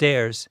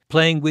upstairs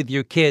playing with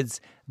your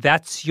kids,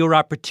 that's your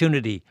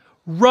opportunity.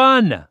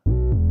 Run!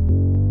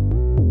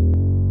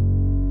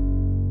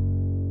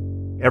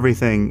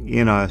 Everything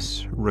in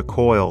us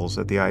recoils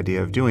at the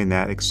idea of doing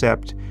that,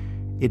 except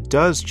it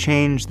does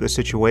change the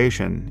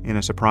situation in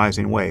a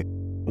surprising way.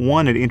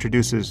 One, it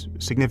introduces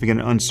significant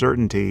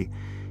uncertainty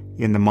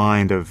in the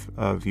mind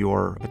of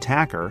your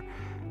attacker,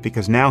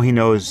 because now he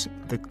knows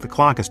the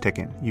clock is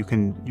ticking.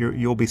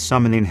 You'll be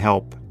summoning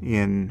help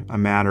in a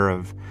matter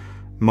of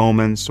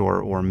moments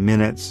or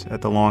minutes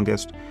at the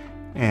longest,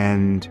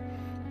 and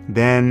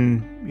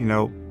then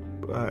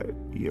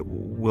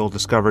we'll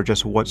discover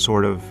just what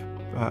sort of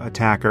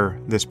attacker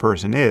this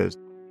person is.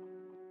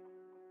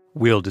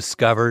 we'll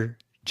discover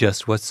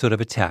just what sort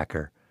of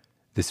attacker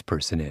this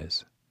person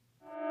is.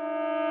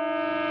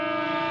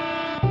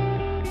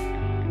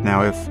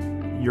 Now,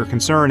 if your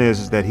concern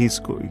is that he's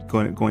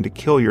going to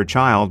kill your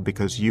child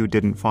because you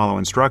didn't follow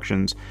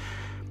instructions,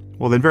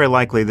 well, then very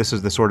likely this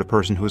is the sort of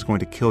person who is going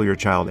to kill your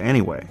child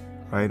anyway,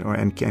 right?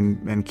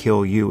 And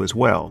kill you as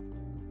well.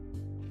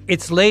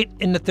 It's late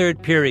in the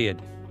third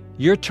period.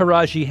 You're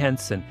Taraji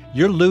Henson.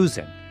 You're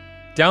losing.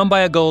 Down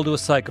by a goal to a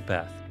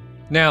psychopath.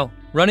 Now,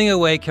 running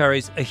away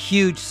carries a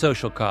huge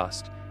social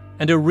cost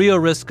and a real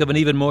risk of an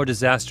even more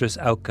disastrous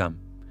outcome.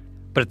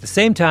 But at the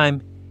same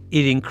time,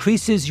 it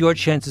increases your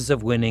chances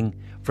of winning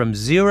from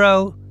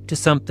 0 to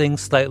something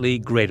slightly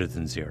greater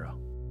than 0.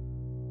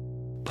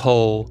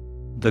 Pull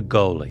the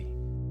goalie.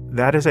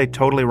 That is a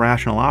totally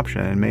rational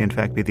option and may in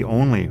fact be the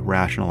only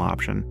rational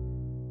option.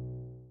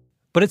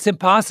 But it's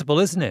impossible,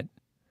 isn't it?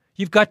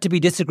 You've got to be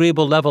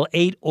disagreeable level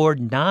 8 or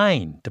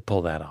 9 to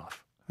pull that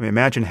off. I mean,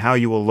 imagine how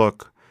you will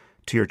look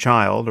to your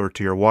child or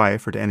to your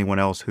wife or to anyone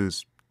else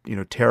who's,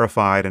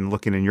 terrified and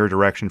looking in your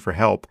direction for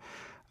help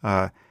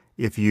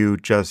if you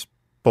just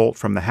bolt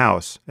from the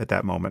house at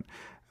that moment.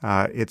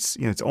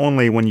 It's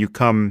only when you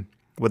come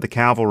with the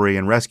cavalry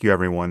and rescue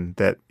everyone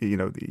that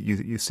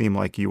you seem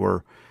like you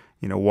were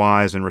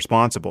wise and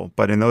responsible.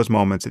 But in those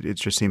moments, it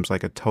just seems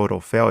like a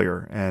total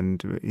failure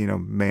and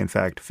may in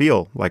fact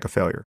feel like a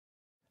failure.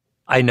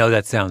 I know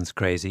that sounds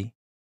crazy.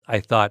 I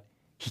thought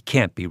he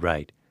can't be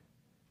right,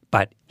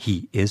 but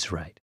he is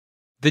right.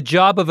 The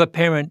job of a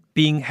parent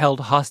being held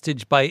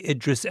hostage by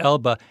Idris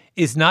Elba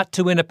is not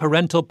to win a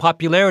parental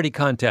popularity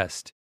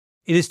contest.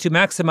 It is to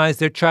maximize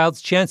their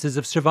child's chances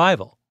of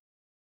survival.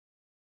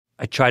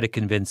 I try to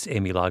convince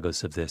Amy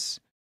Lagos of this.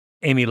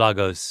 Amy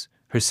Lagos,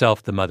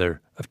 herself the mother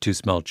of 2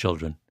 small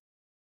children.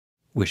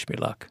 Wish me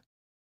luck.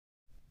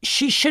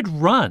 She should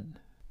run.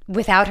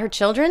 Without her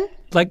children?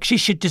 Like she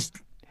should just...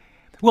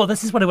 Well,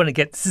 this is what I want to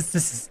get... This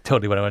is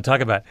totally what I want to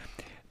talk about.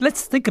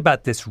 Let's think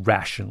about this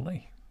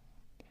rationally.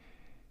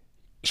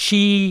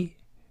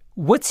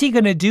 What's he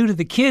going to do to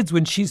the kids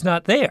when she's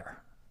not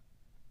there?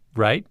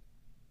 Right?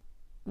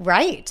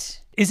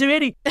 Right. Is there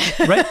any...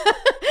 Right?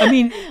 I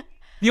mean...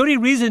 The only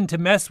reason to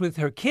mess with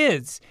her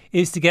kids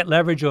is to get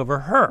leverage over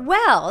her.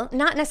 Well,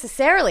 not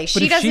necessarily.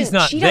 She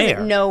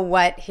doesn't know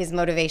what his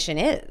motivation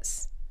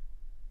is.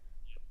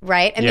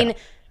 Right? I mean...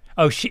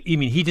 Oh, you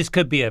mean he just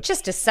could be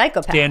just a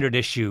psychopath. Standard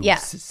issue. Yeah.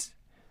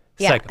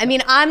 Psychopath. I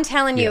mean, I'm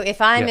telling you,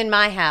 if I'm in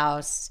my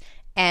house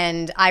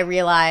and I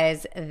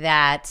realize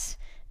that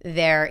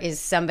there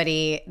is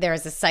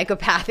a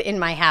psychopath in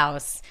my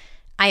house,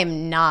 I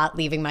am not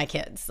leaving my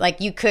kids.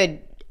 Like you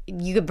could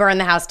burn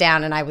the house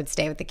down and I would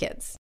stay with the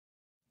kids.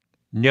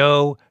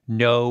 No,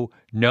 no,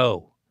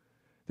 no.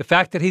 The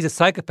fact that he's a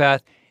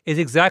psychopath is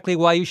exactly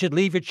why you should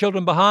leave your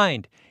children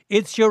behind.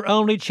 It's your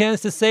only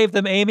chance to save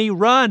them, Amy.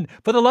 Run,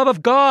 for the love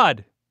of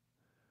God.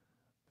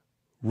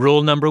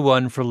 Rule number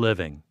 1 for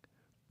living.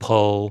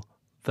 Pull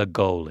the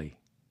goalie.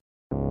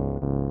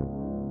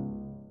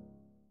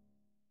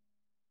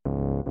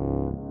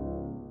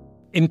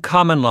 In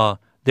common law,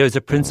 there's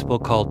a principle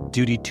called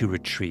duty to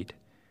retreat,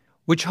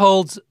 which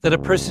holds that a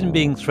person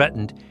being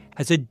threatened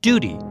has a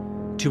duty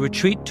to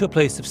retreat to a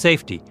place of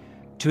safety,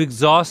 to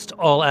exhaust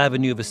all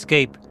avenue of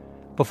escape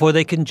before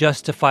they can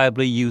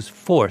justifiably use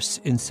force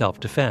in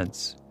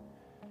self-defense.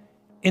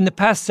 In the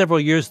past several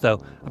years,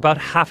 though, about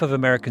half of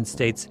American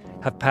states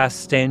have passed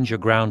stand your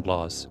ground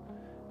laws.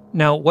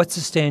 Now, what's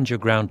a stand your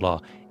ground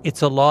law?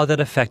 It's a law that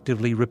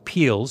effectively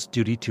repeals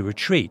duty to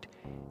retreat.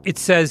 It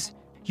says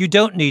you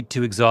don't need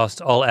to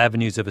exhaust all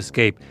avenues of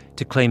escape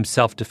to claim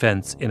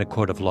self-defense in a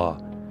court of law.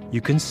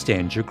 You can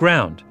stand your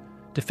ground,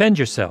 defend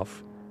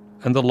yourself,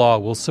 and the law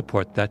will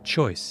support that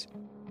choice.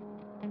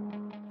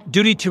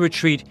 Duty to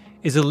retreat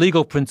is a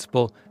legal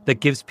principle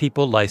that gives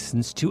people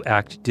license to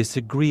act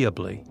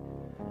disagreeably.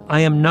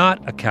 I am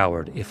not a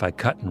coward if I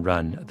cut and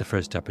run at the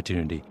first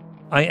opportunity.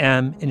 I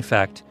am, in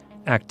fact,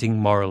 acting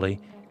morally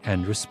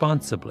and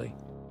responsibly.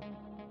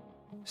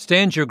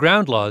 Stand your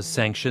ground laws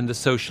sanction the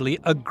socially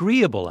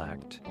agreeable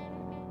act.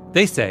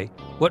 They say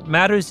what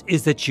matters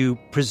is that you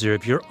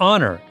preserve your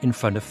honor in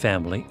front of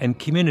family and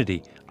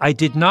community. I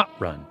did not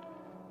run.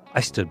 I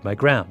stood my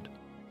ground.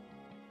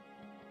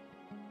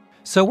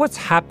 So what's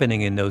happening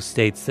in those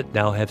states that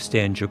now have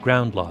stand your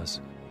ground laws?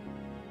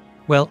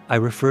 Well, I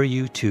refer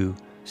you to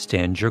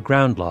Stand Your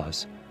Ground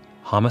Laws,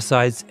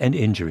 Homicides and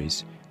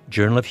Injuries,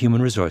 Journal of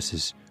Human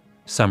Resources,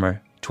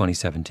 summer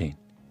 2017.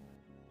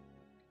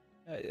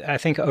 I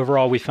think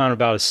overall we found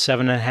about a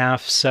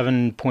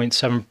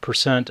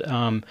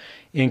 7.7%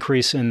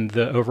 increase in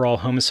the overall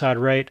homicide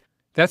rate.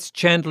 That's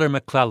Chandler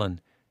McClellan,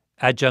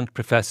 adjunct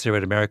professor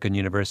at American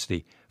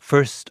University,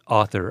 first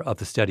author of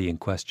the study in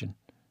question.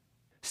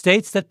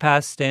 States that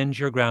passed Stand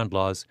Your Ground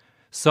laws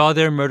saw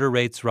their murder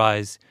rates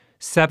rise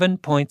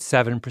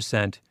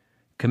 7.7%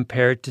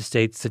 compared to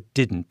states that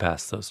didn't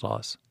pass those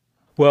laws.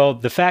 Well,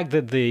 the fact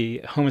that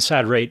the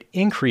homicide rate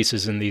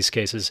increases in these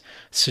cases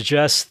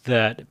suggests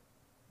that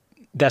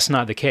that's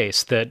not the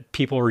case, that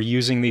people are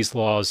using these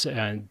laws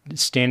and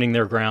standing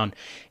their ground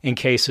in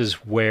cases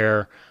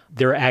where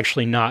they're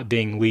actually not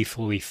being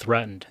lethally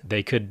threatened.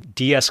 They could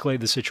de-escalate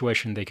the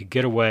situation, they could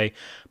get away,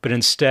 but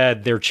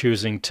instead they're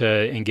choosing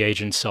to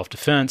engage in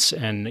self-defense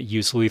and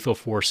use lethal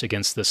force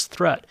against this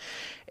threat.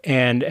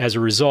 And as a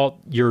result,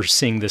 you're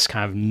seeing this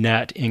kind of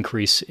net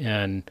increase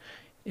in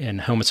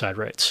homicide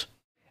rates.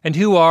 And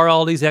who are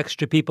all these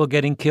extra people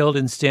getting killed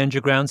in stand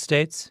your ground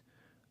states?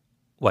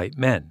 White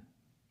men.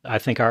 I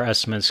think our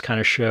estimates kind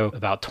of show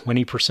about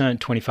 20%,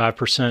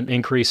 25%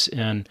 increase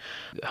in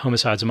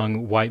homicides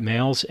among white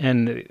males.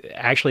 And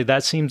actually,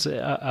 that seems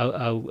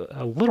a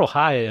little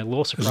high, a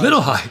little surprising. A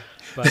little high.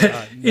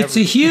 But, it's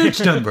a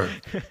huge number.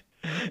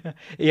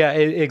 Yeah,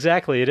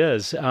 exactly. It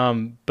is.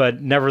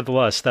 But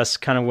nevertheless, that's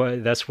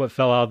what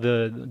fell out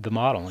of the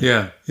model.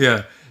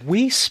 Yeah.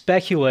 We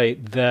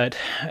speculate that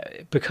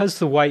because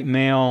the white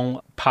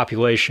male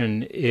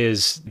population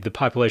is the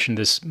population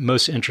that's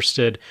most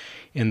interested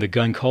in the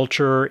gun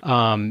culture,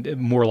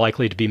 more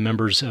likely to be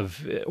members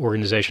of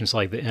organizations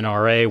like the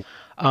NRA.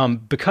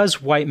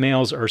 Because white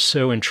males are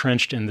so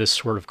entrenched in this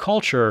sort of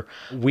culture,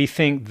 we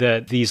think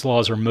that these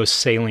laws are most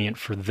salient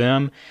for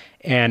them,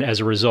 and as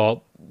a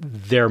result,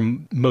 they're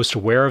most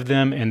aware of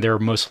them and they're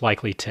most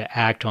likely to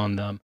act on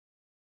them.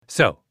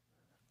 So,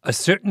 a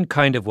certain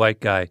kind of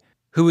white guy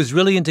who is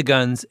really into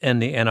guns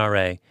and the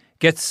NRA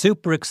gets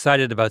super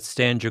excited about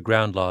stand your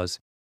ground laws,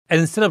 and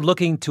instead of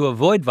looking to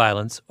avoid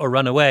violence or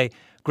run away,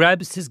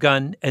 grabs his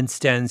gun and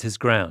stands his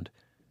ground.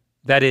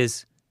 That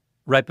is,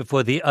 right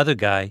before the other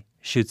guy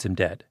shoots him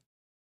dead.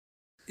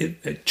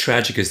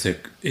 Tragic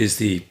is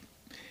the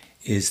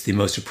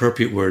most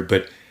appropriate word,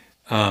 but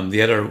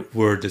the other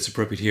word that's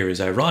appropriate here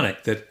is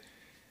ironic, that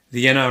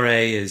the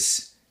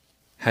NRA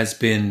has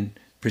been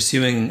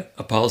pursuing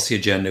a policy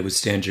agenda with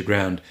Stand Your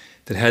Ground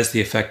that has the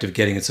effect of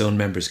getting its own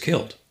members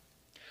killed.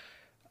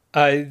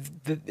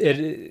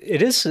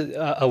 It is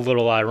a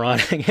little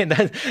ironic.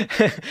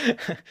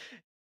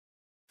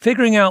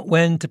 Figuring out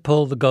when to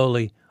pull the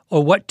goalie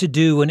or what to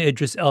do when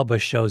Idris Elba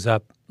shows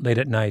up late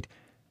at night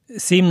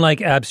seem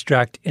like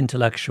abstract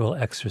intellectual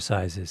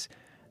exercises.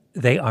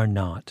 They are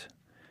not.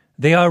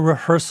 They are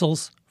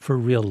rehearsals for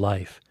real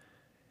life.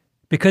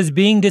 Because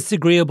being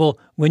disagreeable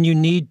when you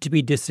need to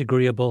be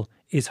disagreeable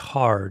is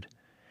hard,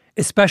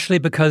 especially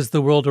because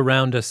the world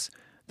around us,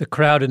 the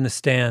crowd in the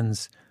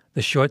stands,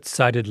 the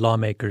short-sighted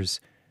lawmakers,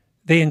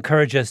 they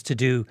encourage us to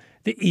do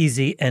the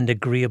easy and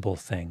agreeable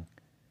thing,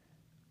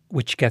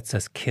 which gets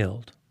us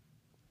killed.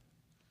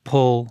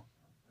 Pull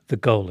the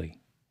goalie.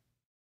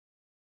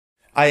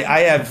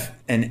 I have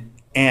an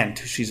aunt,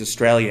 she's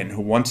Australian,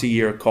 who once a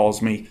year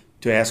calls me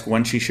to ask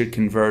when she should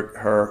convert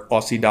her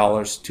Aussie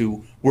dollars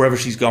to wherever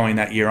she's going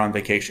that year on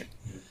vacation.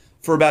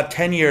 For about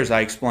 10 years, I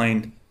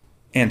explained,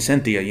 Aunt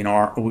Cynthia,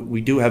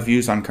 we do have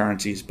views on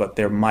currencies, but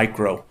they're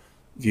micro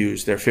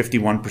views. They're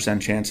 51%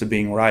 chance of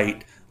being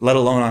right, let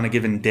alone on a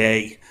given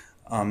day.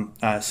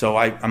 So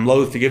I'm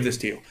loath to give this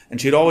to you. And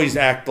she'd always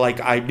act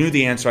like I knew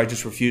the answer, I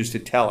just refused to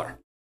tell her.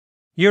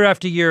 Year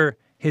after year,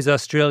 his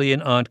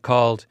Australian aunt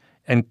called,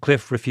 and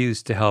Cliff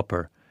refused to help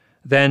her.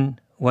 Then,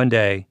 one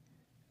day,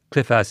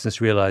 Cliff Asness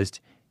realized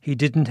he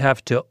didn't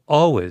have to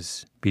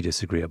always be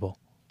disagreeable.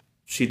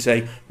 She'd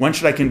say, when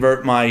should I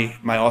convert my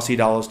Aussie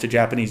dollars to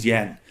Japanese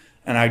yen?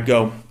 And I'd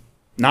go,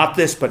 not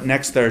this, but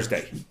next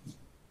Thursday.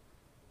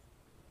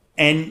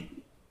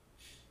 And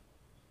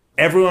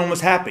everyone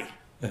was happy.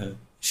 Uh-huh.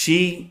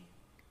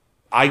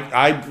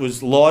 I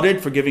was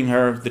lauded for giving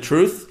her the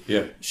truth.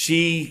 Yeah.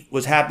 She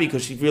was happy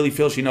because she really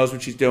feels she knows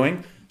what she's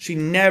doing. She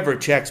never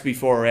checks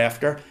before or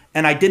after.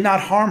 And I did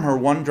not harm her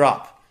one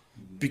drop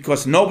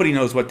because nobody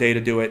knows what day to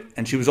do it.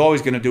 And she was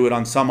always going to do it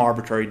on some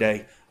arbitrary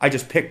day. I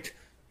just picked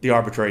the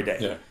arbitrary day.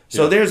 Yeah.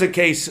 So there's a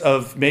case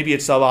of maybe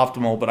it's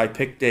suboptimal, but I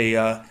picked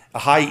a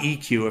high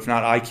EQ, if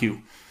not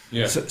IQ,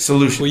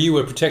 solution. Well, you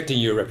were protecting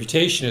your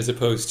reputation as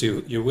opposed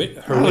to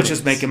her. I was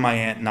just making my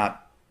aunt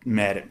not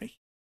mad at me.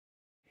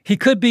 He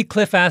could be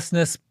Cliff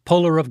Asness,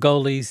 puller of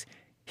goalies.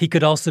 He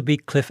could also be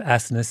Cliff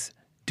Asness,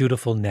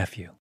 dutiful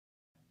nephew.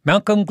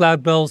 Malcolm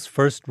Gladwell's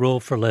first rule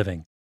for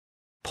living: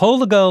 pull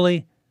the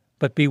goalie,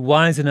 but be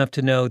wise enough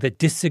to know that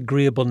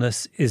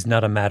disagreeableness is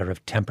not a matter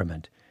of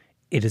temperament.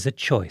 It is a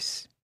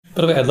choice.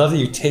 By the way, I love that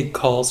you take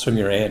calls from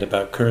your aunt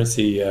about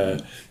currency.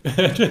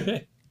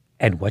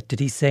 And what did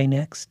he say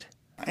next?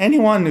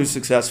 Anyone who's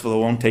successful who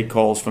won't take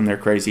calls from their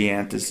crazy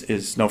aunt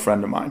is no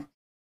friend of mine.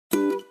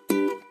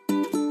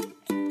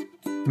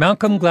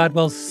 Malcolm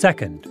Gladwell's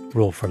second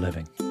rule for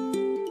living: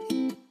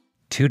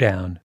 2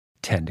 down,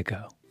 10 to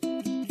go.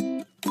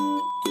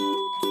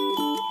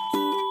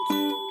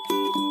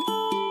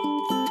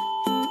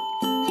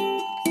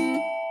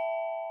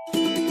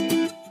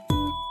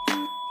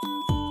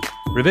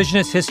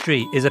 Revisionist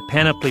History is a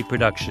Panoply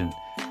production.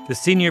 The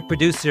senior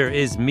producer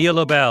is Mia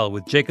Lobel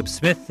with Jacob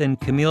Smith and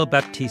Camille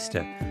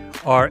Baptista.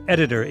 Our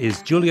editor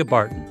is Julia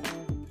Barton.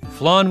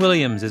 Flawn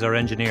Williams is our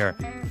engineer.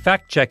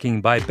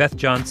 Fact-checking by Beth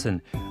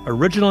Johnson.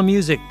 Original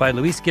music by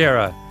Luis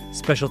Guerra.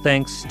 Special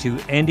thanks to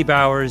Andy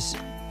Bowers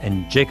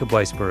and Jacob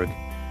Weisberg.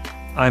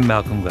 I'm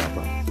Malcolm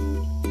Gladwell.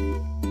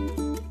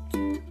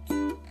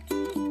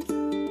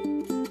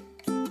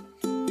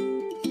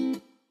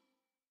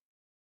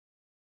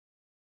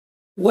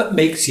 What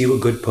makes you a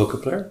good poker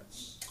player?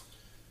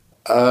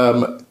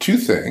 Two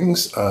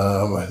things.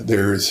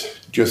 There's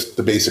just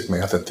the basic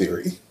math and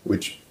theory,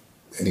 which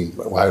I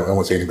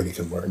won't say anybody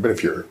can learn, but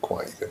if you're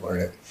quiet, you can learn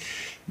it.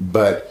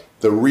 But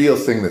the real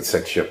thing that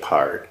sets you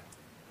apart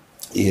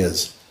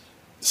is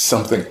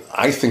something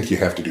I think you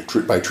have to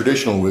do. By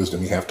traditional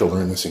wisdom, you have to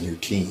learn this in your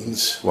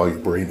teens while your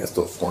brain is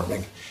still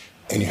forming,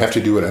 and you have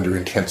to do it under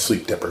intense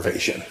sleep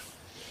deprivation.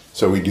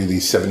 So we do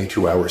these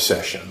 72-hour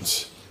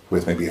sessions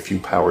with maybe a few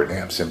power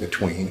naps in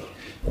between,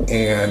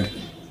 and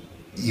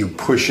you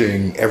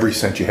pushing every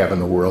cent you have in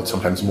the world,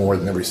 sometimes more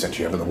than every cent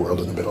you have in the world,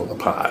 in the middle of the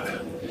pot.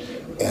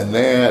 And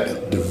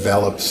that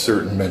develops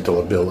certain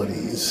mental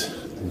abilities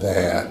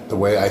that, the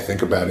way I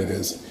think about it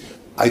is,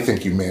 I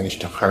think you manage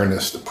to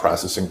harness the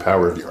processing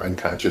power of your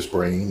unconscious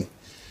brain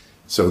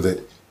so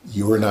that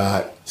you're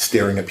not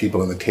staring at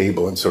people on the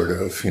table and sort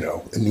of,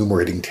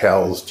 enumerating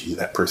tells, gee,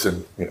 that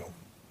person,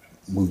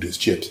 moved his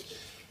chips.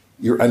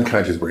 Your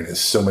unconscious brain is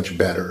so much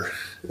better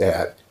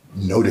at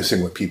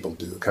noticing what people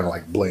do, kind of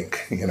like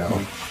Blink,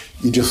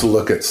 You just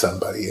look at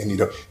somebody and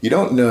you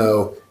don't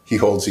know he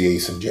holds the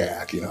ace and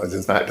jack, it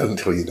doesn't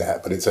tell you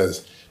that, but it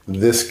says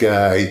this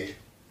guy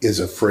is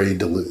afraid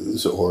to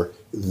lose, or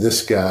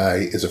this guy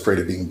is afraid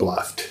of being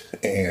bluffed.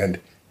 And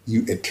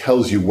it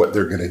tells you what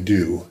they're going to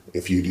do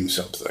if you do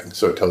something.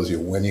 So it tells you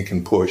when you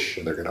can push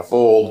and they're going to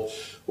fold,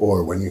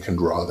 or when you can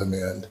draw them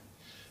in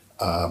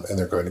and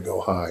they're going to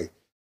go high.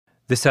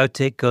 This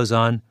outtake goes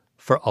on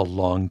for a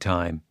long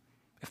time.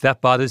 If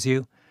that bothers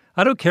you,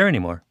 I don't care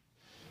anymore.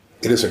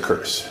 It is a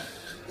curse.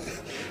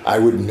 I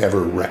would never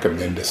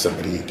recommend to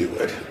somebody to do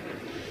it.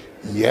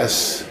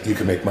 Yes, you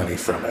can make money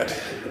from it,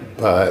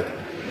 but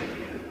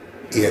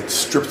it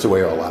strips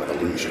away a lot of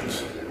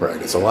illusions,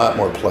 right? It's a lot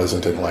more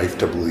pleasant in life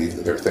to believe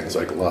that there are things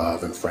like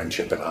love and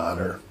friendship and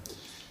honor.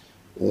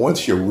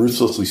 Once you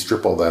ruthlessly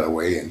strip all that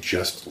away and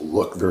just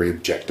look very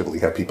objectively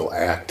how people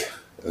act,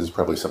 this is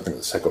probably something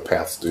that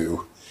psychopaths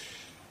do,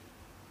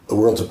 the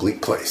world's a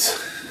bleak place.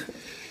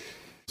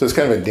 So it's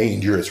kind of a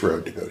dangerous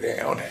road to go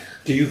down.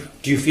 Do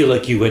you feel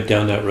like you went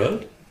down that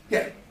road?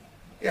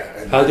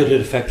 Yeah. How did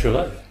it affect your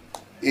life?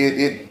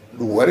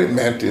 What it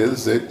meant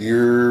is that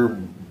you're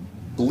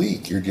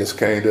bleak. You're just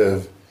kind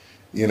of,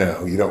 you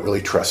don't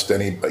really trust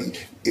anybody.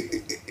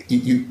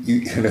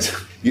 In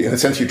a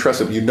sense, you trust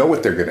them. You know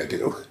what they're going to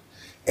do.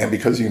 And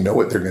because you know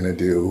what they're going to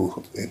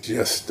do, it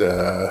just,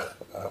 I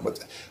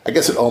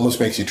guess it almost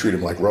makes you treat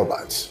them like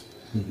robots.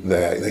 Mm-hmm.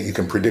 That you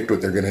can predict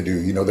what they're going to do.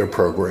 You know their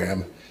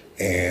program.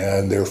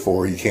 And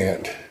therefore, you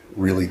can't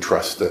really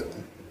trust that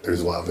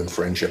there's love and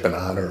friendship and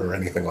honor or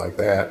anything like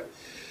that.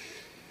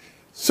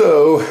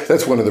 So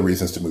that's one of the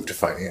reasons to move to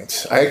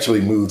finance. I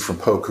actually moved from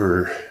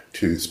poker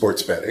to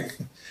sports betting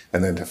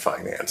and then to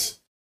finance.